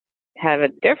kind of have a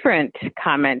different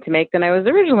comment to make than I was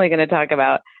originally going to talk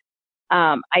about.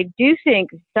 I do think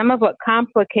some of what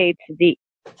complicates the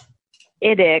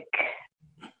IDIC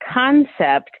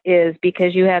concept is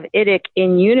because you have IDIC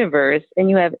in universe and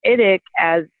you have IDIC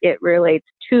as it relates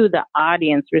to the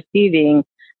audience receiving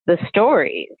the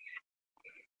stories.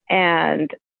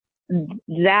 And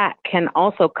that can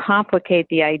also complicate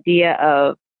the idea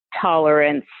of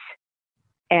tolerance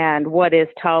and what is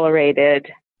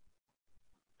tolerated.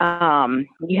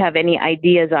 You have any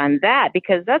ideas on that?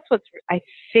 Because that's I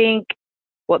think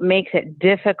what makes it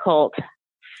difficult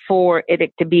for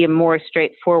it to be a more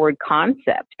straightforward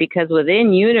concept, because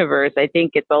within universe, I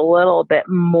think it's a little bit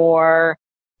more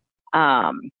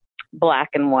black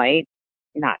and white,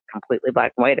 not completely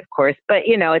black and white, of course, but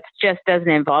it just doesn't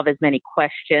involve as many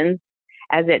questions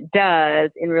as it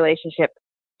does in relationship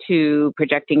to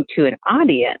projecting to an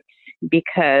audience,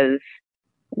 because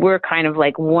we're kind of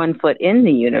like 1 foot in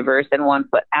the universe and 1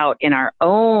 foot out in our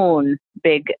own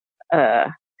big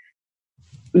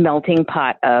melting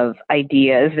pot of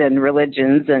ideas and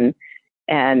religions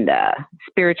and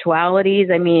spiritualities.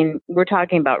 I mean, we're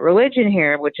talking about religion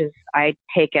here, which is I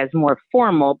take as more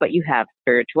formal, but you have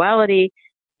spirituality,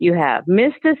 you have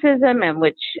mysticism, and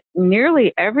which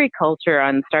nearly every culture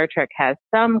on Star Trek has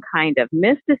some kind of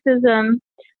mysticism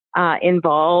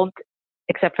involved,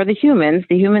 except for the humans.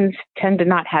 The humans tend to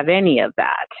not have any of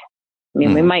that. I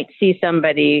mean, we might see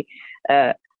somebody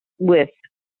with,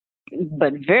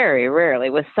 but very rarely,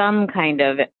 with some kind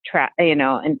of, like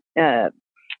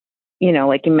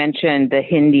you mentioned, the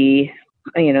Hindi,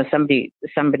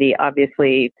 somebody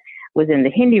obviously was in the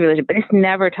Hindi religion, but it's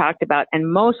never talked about.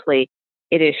 And mostly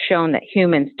it is shown that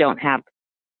humans don't have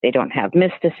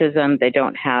mysticism. They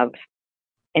don't have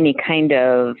any kind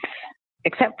of,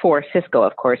 except for Sisko,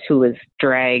 of course, who was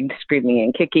dragged screaming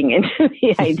and kicking into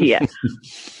the idea.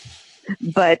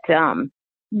 But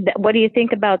what do you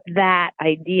think about that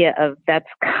idea of that's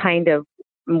kind of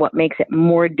what makes it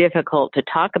more difficult to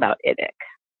talk about IDIC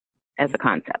as a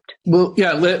concept? Well,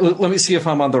 yeah, let me see if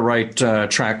I'm on the right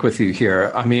track with you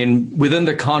here. I mean, within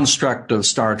the construct of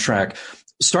Star Trek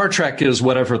is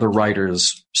whatever the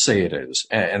writers say it is,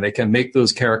 and they can make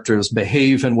those characters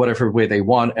behave in whatever way they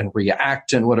want and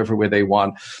react in whatever way they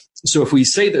want. So if we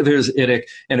say that there's IDIC,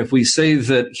 and if we say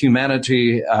that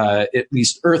humanity, at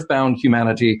least earthbound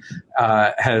humanity,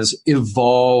 has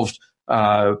evolved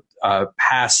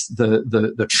past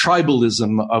the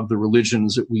tribalism of the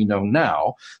religions that we know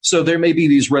now, so there may be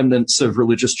these remnants of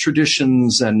religious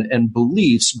traditions and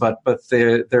beliefs, but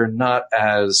they're not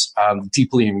as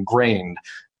deeply ingrained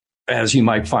as you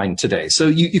might find today. So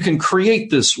you can create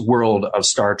this world of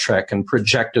Star Trek and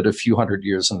project it a few hundred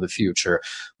years in the future,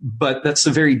 but that's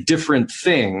a very different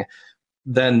thing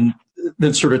than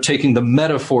sort of taking the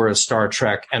metaphor of Star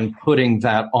Trek and putting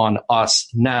that on us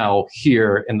now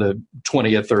here in the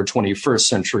 20th or 21st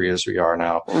century as we are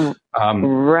now.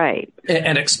 Right.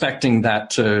 And expecting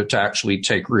that to actually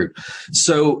take root.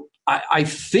 So I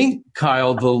think,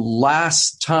 Kyle, the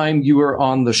last time you were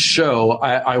on the show,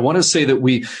 I want to say that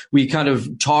we kind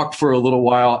of talked for a little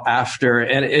while after,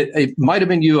 and it might have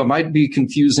been you. I might be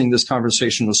confusing this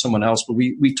conversation with someone else, but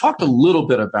we talked a little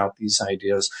bit about these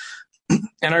ideas.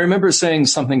 And I remember saying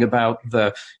something about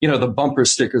the bumper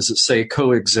stickers that say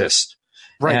coexist.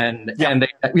 Right. And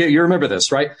you remember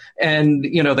this, right? And,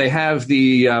 they have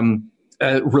the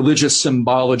religious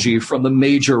symbology from the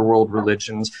major world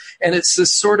religions. And it's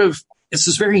this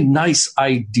very nice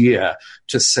idea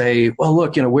to say, well,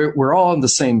 look, we're all on the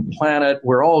same planet.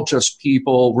 We're all just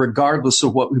people. Regardless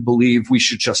of what we believe, we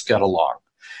should just get along.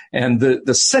 And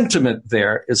the sentiment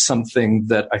there is something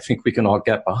that I think we can all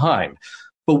get behind.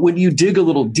 But when you dig a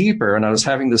little deeper, and I was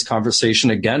having this conversation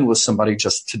again with somebody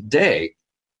just today,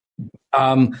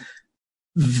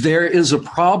 there is a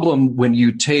problem when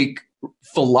you take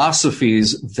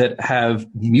philosophies that have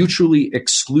mutually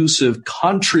exclusive,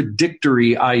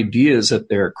 contradictory ideas at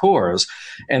their cores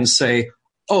and say,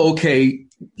 oh, okay,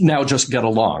 now just get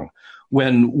along.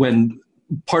 When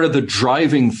part of the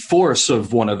driving force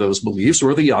of one of those beliefs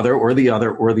or the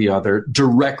other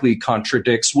directly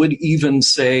contradicts, would even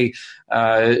say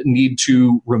need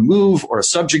to remove or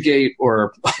subjugate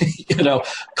or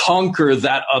conquer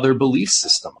that other belief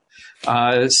system.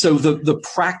 So the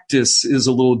practice is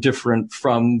a little different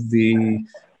from the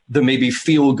maybe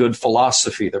feel-good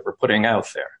philosophy that we're putting out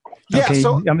there. Yeah, okay,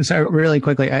 so I'm sorry, really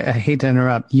quickly, I hate to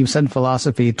interrupt. You said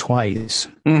philosophy twice.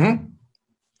 Mm-hmm.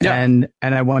 Yeah. And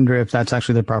I wonder if that's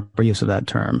actually the proper use of that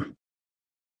term.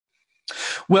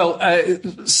 Well,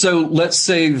 so let's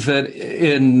say that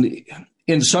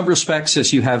in some respects,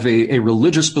 as you have a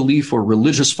religious belief or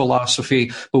religious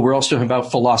philosophy, but we're also talking about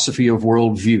philosophy of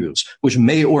worldviews, which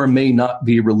may or may not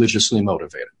be religiously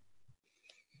motivated.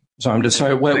 So I'm just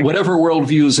saying, whatever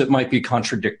worldviews, it might be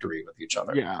contradictory with each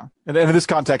other. Yeah. And in this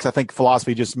context, I think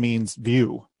philosophy just means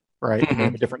view, right?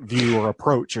 Mm-hmm. A different view or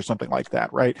approach or something like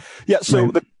that, right? Yeah.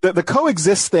 So the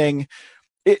coexist thing,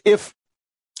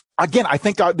 again, I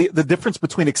think the difference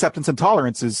between acceptance and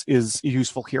tolerance is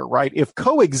useful here, right? If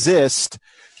coexist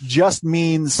just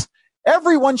means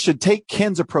everyone should take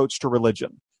Ken's approach to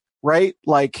religion, right?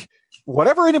 Like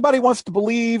whatever anybody wants to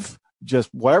believe,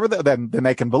 just whatever, then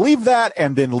they can believe that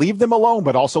and then leave them alone,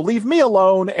 but also leave me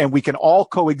alone and we can all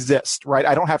coexist, right?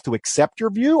 I don't have to accept your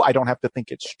view. I don't have to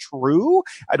think it's true.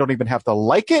 I don't even have to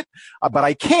like it, but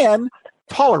I can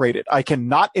tolerate it. I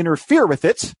cannot interfere with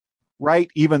it, right?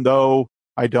 Even though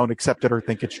I don't accept it or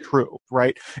think it's true,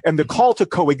 right? And the call to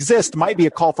coexist might be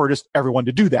a call for just everyone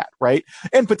to do that, right?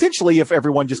 And potentially if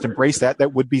everyone just embraced that,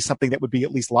 that would be something that would be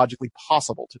at least logically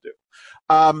possible to do.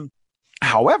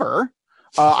 However,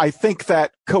 I think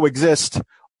that coexist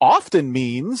often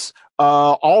means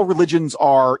all religions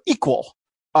are equal.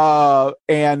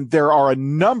 And there are a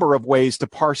number of ways to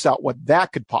parse out what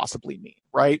that could possibly mean,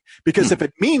 right? Because if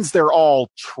it means they're all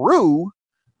true,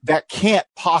 that can't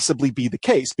possibly be the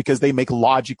case because they make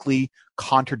logically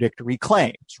contradictory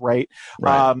claims, right?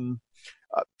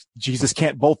 Jesus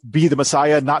can't both be the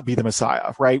Messiah and not be the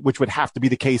Messiah, right? Which would have to be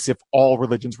the case if all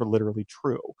religions were literally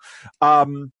true.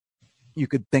 You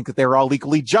could think that they're all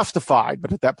equally justified,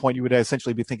 but at that point you would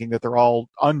essentially be thinking that they're all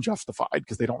unjustified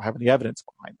because they don't have any evidence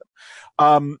behind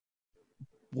them.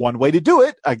 One way to do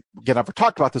it, again, I've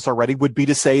talked about this already, would be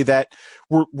to say that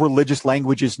religious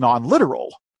language is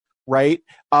non-literal, right?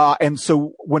 And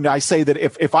so when I say that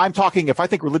if I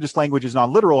think religious language is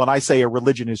non-literal and I say a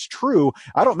religion is true,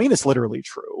 I don't mean it's literally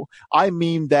true. I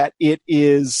mean that it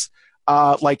is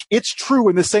it's true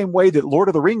in the same way that Lord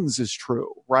of the Rings is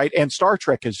true, right? And Star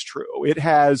Trek is true. It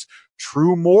has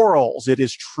true morals. It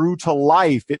is true to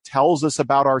life. It tells us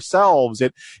about ourselves.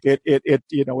 It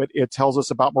tells us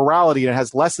about morality and it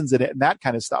has lessons in it and that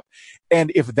kind of stuff.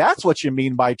 And if that's what you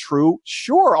mean by true,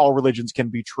 sure, all religions can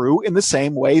be true in the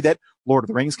same way that Lord of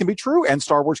the Rings can be true and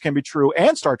Star Wars can be true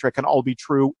and Star Trek can all be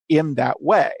true in that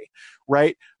way,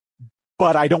 right?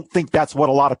 But I don't think that's what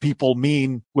a lot of people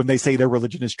mean when they say their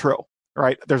religion is true.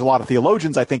 Right. There's a lot of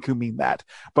theologians, I think, who mean that.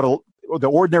 But the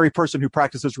ordinary person who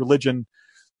practices religion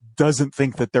doesn't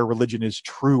think that their religion is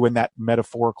true in that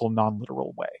metaphorical,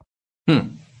 non-literal way.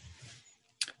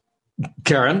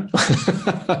 Karen?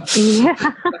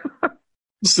 Yeah.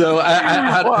 So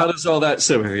how does all that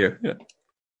sit with you? Yeah.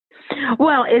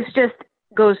 Well, it just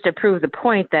goes to prove the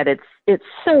point that it's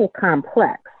so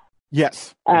complex.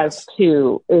 Yes. As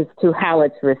to how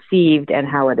it's received and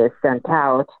how it is sent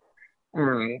out.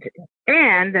 And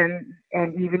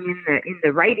even in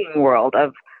the writing world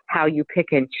of how you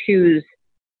pick and choose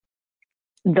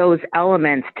those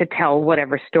elements to tell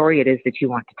whatever story it is that you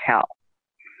want to tell.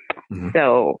 Mm-hmm.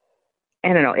 So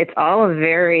I don't know. It's all a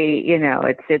very,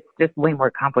 it's just way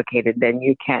more complicated than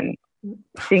you can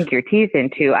sink your teeth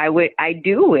into. I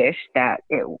do wish that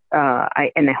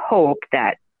I hope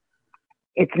that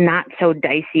it's not so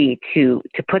dicey to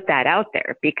put that out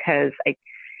there because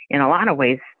in a lot of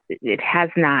ways. It has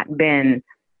not been.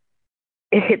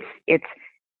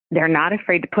 They're not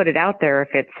afraid to put it out there if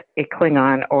it's a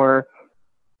Klingon or,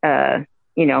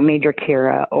 Major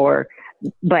Kira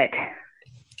but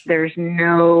there's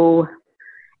no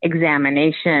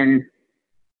examination,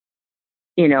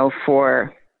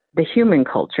 for the human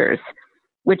cultures,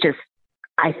 which is,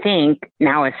 I think,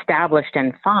 now established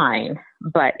and fine.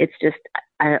 But it's just,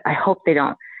 I hope they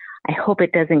don't. I hope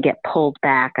it doesn't get pulled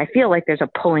back. I feel like there's a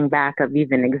pulling back of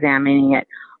even examining it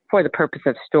for the purpose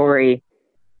of story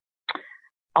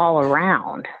all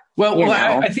around. Well,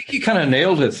 I think you kind of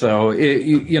nailed it, though.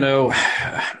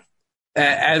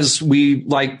 As we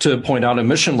like to point out in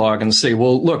Mission Log and say,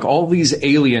 well, look, all these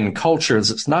alien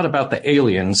cultures, it's not about the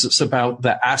aliens. It's about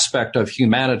the aspect of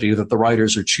humanity that the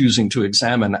writers are choosing to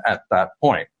examine at that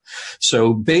point.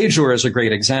 So Bajor is a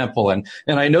great example. And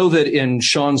I know that in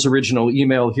Sean's original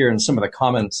email here and some of the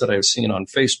comments that I've seen on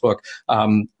Facebook,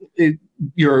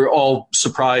 you're all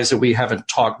surprised that we haven't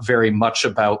talked very much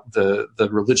about the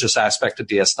religious aspect of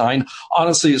DS9.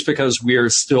 Honestly, it's because we're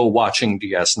still watching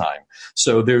DS9.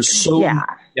 So there's so much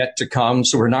yet to come.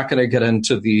 So we're not going to get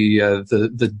into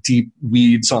the deep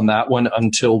weeds on that one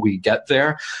until we get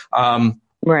there.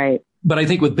 Right. But I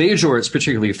think with Bajor, it's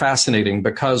particularly fascinating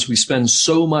because we spend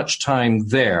so much time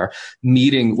there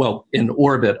meeting, well, in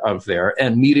orbit of there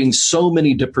and meeting so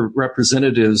many different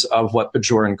representatives of what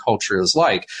Bajoran culture is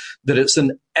like, that it's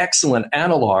an excellent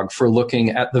analog for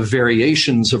looking at the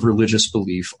variations of religious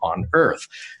belief on Earth.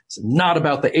 It's not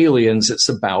about the aliens, it's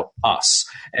about us.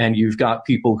 And you've got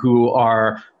people who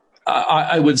are,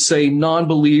 I would say,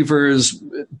 non-believers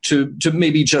to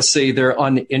maybe just say they're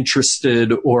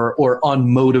uninterested or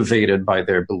unmotivated by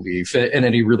their belief in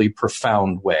any really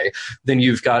profound way. Then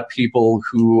you've got people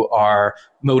who are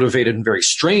motivated in very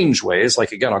strange ways.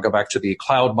 Like, again, I'll go back to the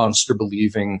cloud monster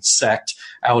believing sect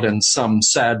out in some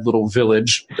sad little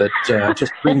village that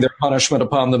just bring their punishment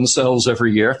upon themselves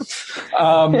every year.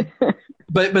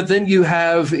 But then you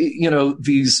have,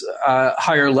 these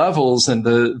higher levels and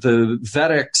the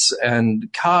Vedics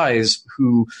and Kais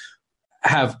who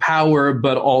have power,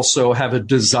 but also have a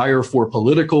desire for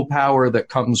political power that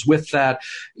comes with that.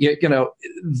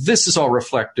 This is all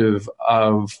reflective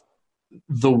of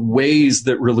the ways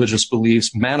that religious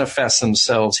beliefs manifest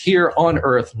themselves here on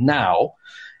Earth now,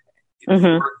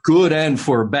 for good and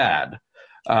for bad.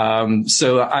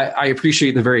 So I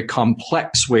appreciate the very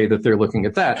complex way that they're looking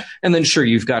at that. And then sure,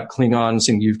 you've got Klingons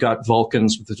and you've got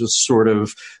Vulcans with just sort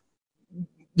of,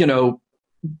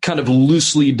 kind of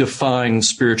loosely defined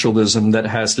spiritualism that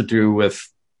has to do with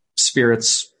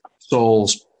spirits,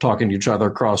 souls, talking to each other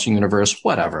across the universe,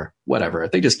 whatever.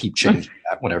 They just keep changing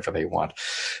that whenever they want.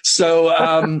 So,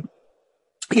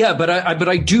 yeah, but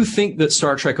I do think that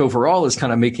Star Trek overall is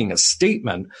kind of making a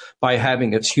statement by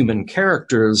having its human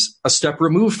characters a step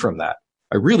removed from that.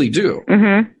 I really do.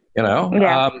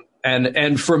 Yeah.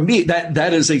 And for me,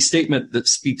 that is a statement that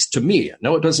speaks to me. I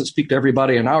know it doesn't speak to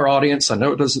everybody in our audience. I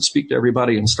know it doesn't speak to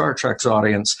everybody in Star Trek's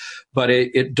audience, but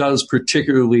it does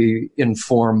particularly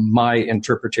inform my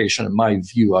interpretation and my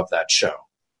view of that show.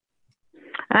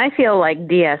 I feel like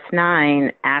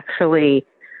DS9 actually,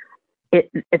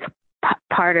 it's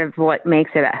part of what makes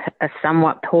it a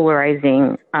somewhat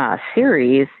polarizing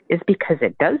series is because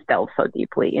it does delve so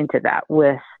deeply into that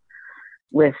with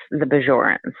the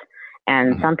Bajorans.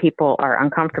 And some people are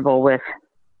uncomfortable with,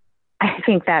 I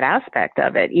think, that aspect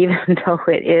of it, even though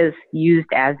it is used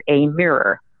as a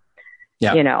mirror,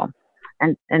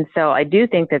 And so I do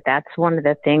think that that's one of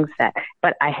the things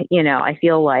but I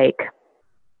feel like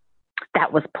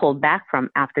that was pulled back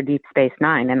from after Deep Space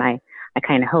Nine. And I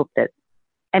kind of hope that,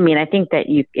 I think that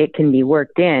it can be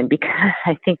worked in because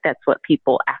I think that's what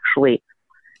people actually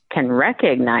can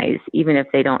recognize, even if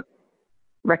they don't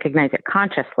recognize it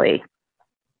consciously.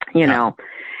 And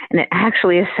it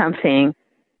actually is something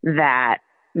that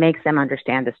makes them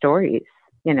understand the stories,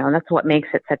 and that's what makes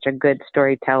it such a good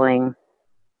storytelling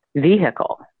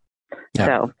vehicle. Yeah.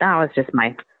 So that was just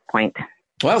my point.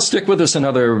 Well, stick with us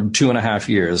another 2.5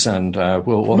 years and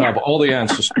we'll have all the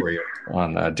answers for you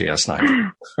on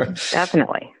DS9.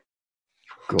 Definitely.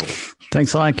 Cool.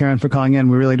 Thanks a lot, Karen, for calling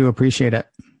in. We really do appreciate it.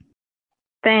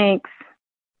 Thanks.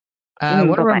 I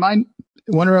want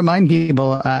to remind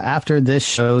people after this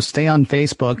show, stay on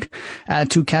Facebook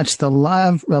to catch the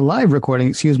live recording,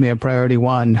 of Priority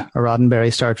One, a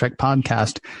Roddenberry Star Trek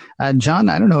podcast. John,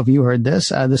 I don't know if you heard this.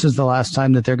 This is the last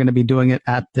time that they're going to be doing it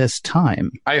at this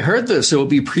time. I heard this. It will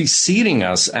be preceding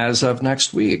us as of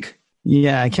next week.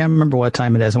 Yeah, I can't remember what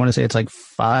time it is. I want to say it's like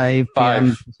 5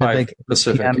 p.m.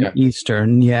 Pacific, p.m.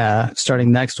 Eastern. Yeah,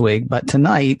 starting next week. But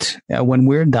tonight, when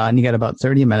we're done, you got about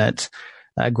 30 minutes.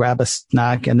 Grab a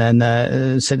snack and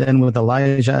then sit in with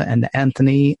Elijah and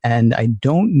Anthony. And I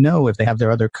don't know if they have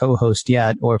their other co-host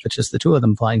yet or if it's just the two of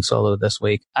them flying solo this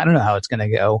week. I don't know how it's going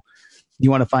to go. You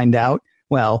want to find out?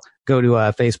 Well, go to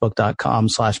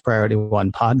facebook.com/Priority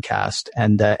One podcast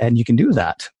and you can do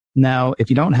that. Now,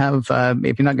 if you don't have,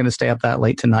 if you're not going to stay up that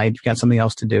late tonight, you've got something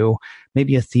else to do,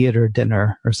 maybe a theater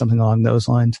dinner or something along those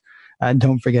lines.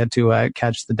 don't forget to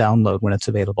catch the download when it's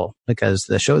available, because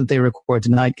the show that they record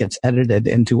tonight gets edited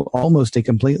into almost a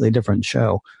completely different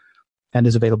show and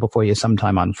is available for you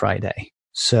sometime on Friday.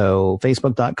 So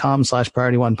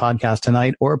facebook.com/Priority One Podcast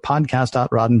Tonight, or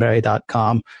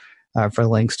podcast.roddenberry.com for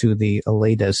links to the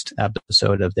latest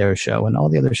episode of their show and all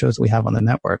the other shows that we have on the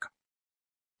network.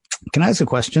 Can I ask a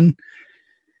question?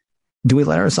 Do we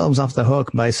let ourselves off the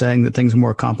hook by saying that things are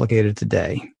more complicated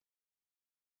today?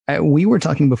 We were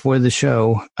talking before the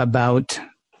show about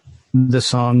the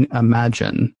song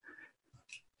Imagine.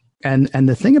 And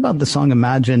the thing about the song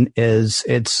Imagine is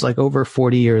it's like over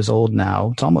 40 years old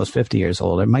now. It's almost 50 years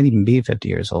old. It might even be 50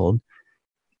 years old.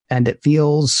 And it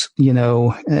feels,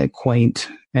 quaint.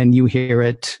 And you hear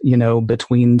it,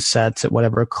 between sets at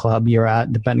whatever club you're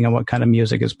at, depending on what kind of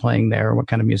music is playing there, what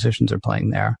kind of musicians are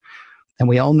playing there. And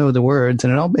we all know the words,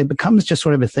 and it becomes just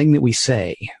sort of a thing that we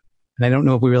say. And I don't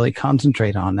know if we really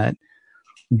concentrate on it,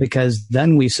 because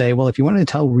then we say, well, if you want to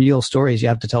tell real stories, you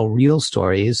have to tell real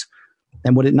stories.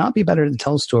 And would it not be better to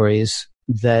tell stories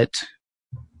that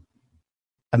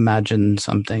imagine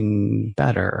something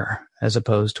better, as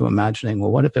opposed to imagining,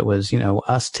 well, what if it was,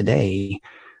 us today,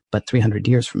 but 300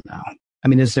 years from now? I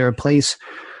mean, is there a place,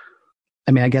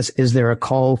 I guess, is there a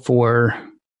call for,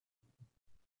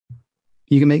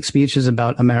 you can make speeches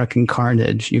about American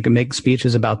carnage, you can make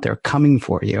speeches about they're coming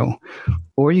for you,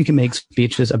 or you can make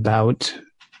speeches about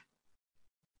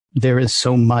there is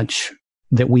so much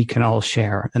that we can all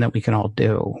share and that we can all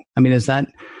do. I mean, is that,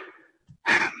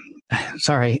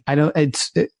 sorry, I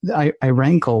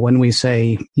rankle when we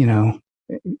say,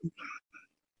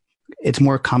 it's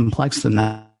more complex than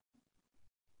that,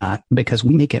 because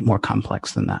we make it more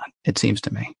complex than that, it seems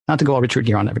to me. Not to go all Richard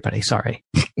Gere on everybody, sorry.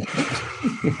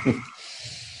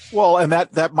 Well, and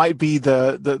that might be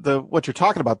the what you're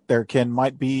talking about there, Ken,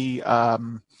 might be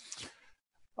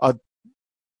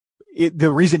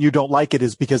the reason you don't like it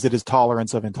is because it is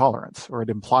tolerance of intolerance, or it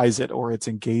implies it, or it's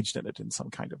engaged in it in some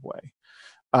kind of way.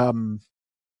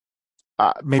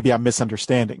 Maybe I'm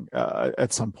misunderstanding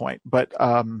at some point, but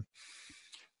let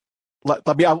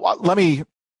me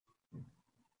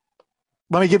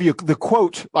give you the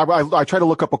quote. I try to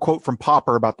look up a quote from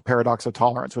Popper about the paradox of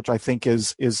tolerance, which I think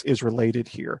is related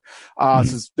here.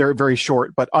 This is very, very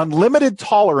short, but unlimited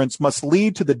tolerance must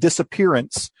lead to the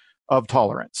disappearance of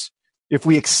tolerance. If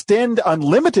we extend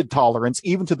unlimited tolerance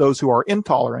even to those who are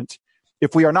intolerant,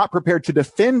 if we are not prepared to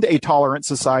defend a tolerant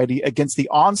society against the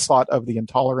onslaught of the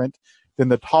intolerant, then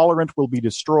the tolerant will be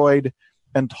destroyed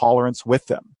and tolerance with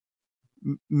them.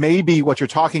 Maybe what you're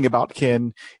talking about,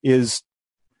 Ken, is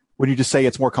when you just say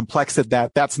it's more complex than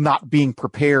that, that's not being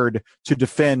prepared to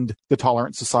defend the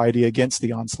tolerant society against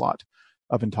the onslaught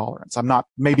of intolerance.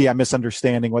 Maybe I'm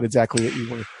misunderstanding what exactly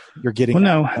you're getting at.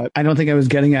 Well, no, I don't think I was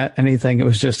getting at anything. It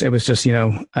was just,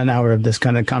 an hour of this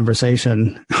kind of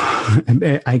conversation.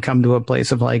 I come to a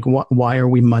place of like, why are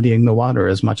we muddying the water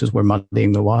as much as we're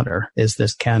muddying the water? Is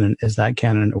this canon? Is that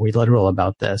canon? Are we literal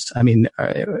about this? I mean,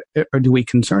 or do we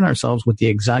concern ourselves with the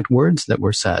exact words that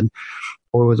were said,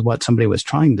 or with what somebody was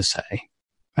trying to say?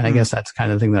 And I guess that's the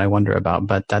kind of thing that I wonder about,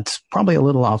 but that's probably a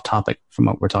little off topic from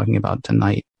what we're talking about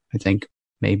tonight, I think.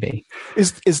 Maybe.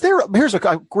 Here's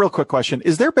a real quick question.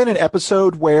 Is there been an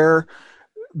episode where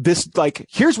this, like,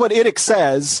 here's what IDIC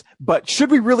says, but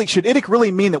should IDIC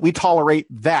really mean that we tolerate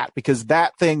that because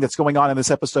that thing that's going on in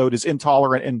this episode is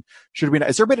intolerant, and should we not?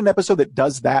 Has there been an episode that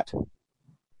does that?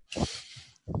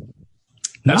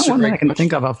 Not one that I can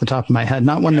think of off the top of my head.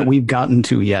 Not one that we've gotten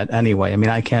to yet anyway. I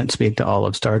mean, I can't speak to all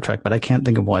of Star Trek, but I can't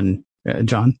think of one.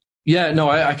 John? Yeah, no,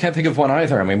 I can't think of one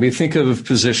either. I mean, we think of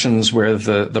positions where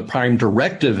the prime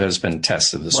directive has been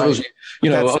tested. So,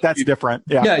 right. That's different.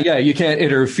 Yeah. You can't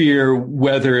interfere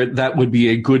whether that would be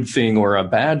a good thing or a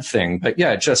bad thing. But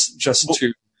yeah, just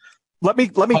to let me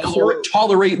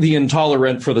tolerate the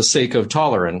intolerant for the sake of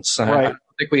tolerance. Right. I don't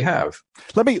think we have.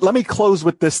 Let me close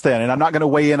with this then, and I'm not going to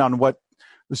weigh in on what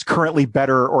is currently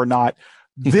better or not.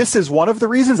 This is one of the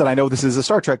reasons, and I know this is a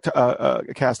Star Trek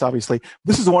cast, obviously.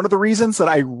 This is one of the reasons that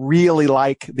I really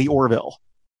like the Orville,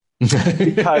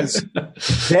 because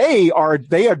they are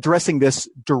addressing this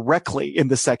directly in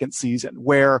the second season,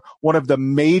 where one of the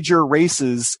major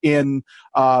races in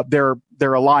their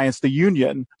alliance, the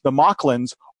Union, the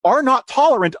Moclans, are not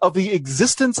tolerant of the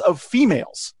existence of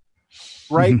females.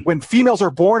 Right? Mm-hmm. When females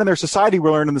are born in their society, we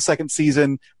learn in the second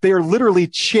season, they are literally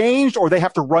changed, or they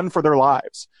have to run for their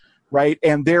lives. Right.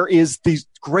 And there is these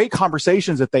great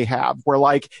conversations that they have where,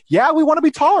 like, yeah, we want to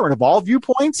be tolerant of all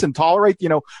viewpoints and tolerate,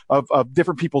 of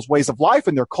different people's ways of life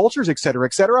and their cultures, et cetera,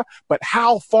 et cetera. But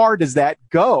how far does that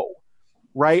go?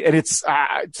 right? And it's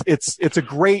a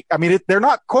great, I mean, they're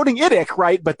not quoting IDIC,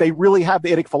 right? But they really have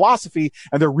the IDIC philosophy,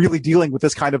 and they're really dealing with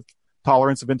this kind of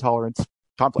tolerance of intolerance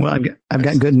conflict. Well, I've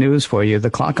got good news for you.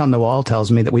 The clock on the wall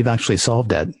tells me that we've actually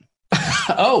solved it.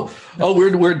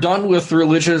 We're done with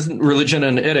religion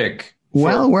and IDIC.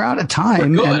 Well, we're out of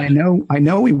time, and I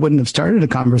know we wouldn't have started a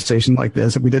conversation like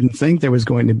this if we didn't think there was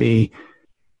going to be,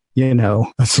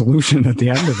 a solution at the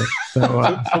end of it.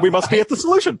 So we must be at the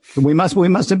solution. We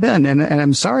must have been, and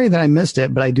I'm sorry that I missed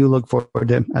it, but I do look forward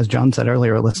to, as John said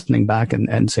earlier, listening back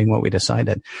and seeing what we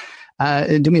decided.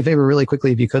 Do me a favor really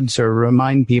quickly, if you could, sir,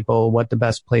 remind people what the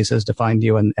best place is to find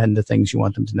you and the things you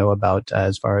want them to know about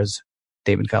as far as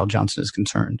David Kyle Johnson is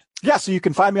concerned. Yeah, so you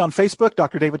can find me on Facebook,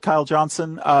 Dr. David Kyle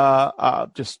Johnson.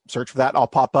 Just search for that. I'll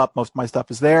pop up. Most of my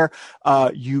stuff is there.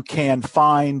 You can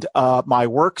find my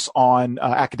works on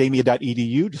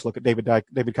academia.edu. Just look at David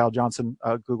Kyle Johnson,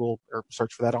 Google or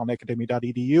search for that on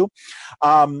academia.edu.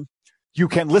 You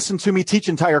can listen to me teach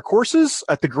entire courses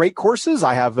at the great courses.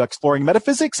 I have Exploring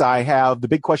Metaphysics. I have The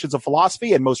Big Questions of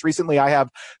Philosophy. And most recently, I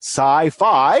have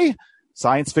Sci-Fi,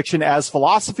 Science Fiction as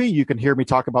Philosophy. You can hear me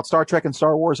talk about Star Trek and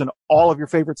Star Wars and all of your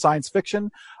favorite science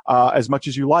fiction as much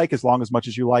as you like, as long as much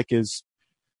as you like is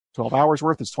 12 hours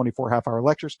worth. It's 24 half-hour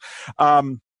lectures.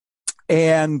 And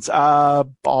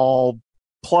I'll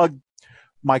plug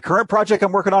my current project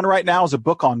I'm working on right now is a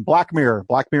book on Black Mirror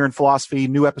and philosophy.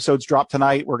 New episodes drop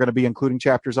tonight. We're going to be including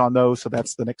chapters on those. So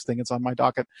that's the next thing that's on my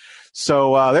docket.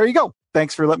 So there you go.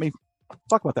 Thanks for letting me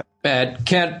talk about that. Ed,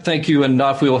 can't thank you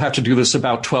enough. We will have to do this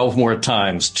about 12 more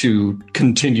times to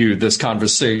continue this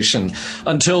conversation.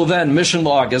 Until then, Mission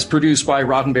Log is produced by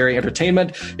Roddenberry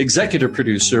Entertainment, executive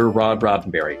producer Rod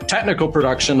Roddenberry. Technical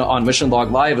production on Mission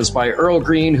Log Live is by Earl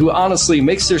Green, who honestly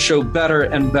makes this show better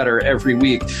and better every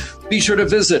week. Be sure to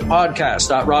visit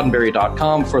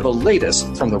podcast.roddenberry.com for the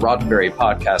latest from the Roddenberry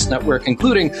Podcast Network,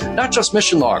 including not just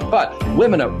Mission Log, but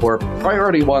Women at Warp,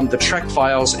 Priority One, The Trek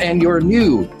Files, and your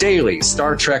new daily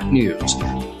Star Trek news.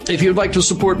 If you'd like to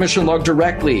support Mission Log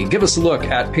directly, give us a look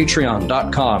at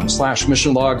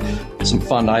patreon.com/Mission Log. Some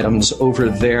fun items over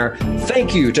there.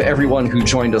 Thank you to everyone who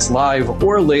joined us live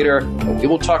or later. We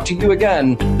will talk to you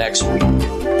again next week.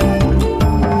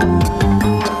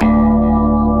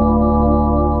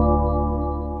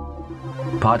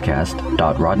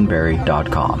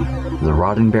 Podcast.roddenberry.com, the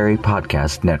Roddenberry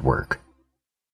Podcast Network.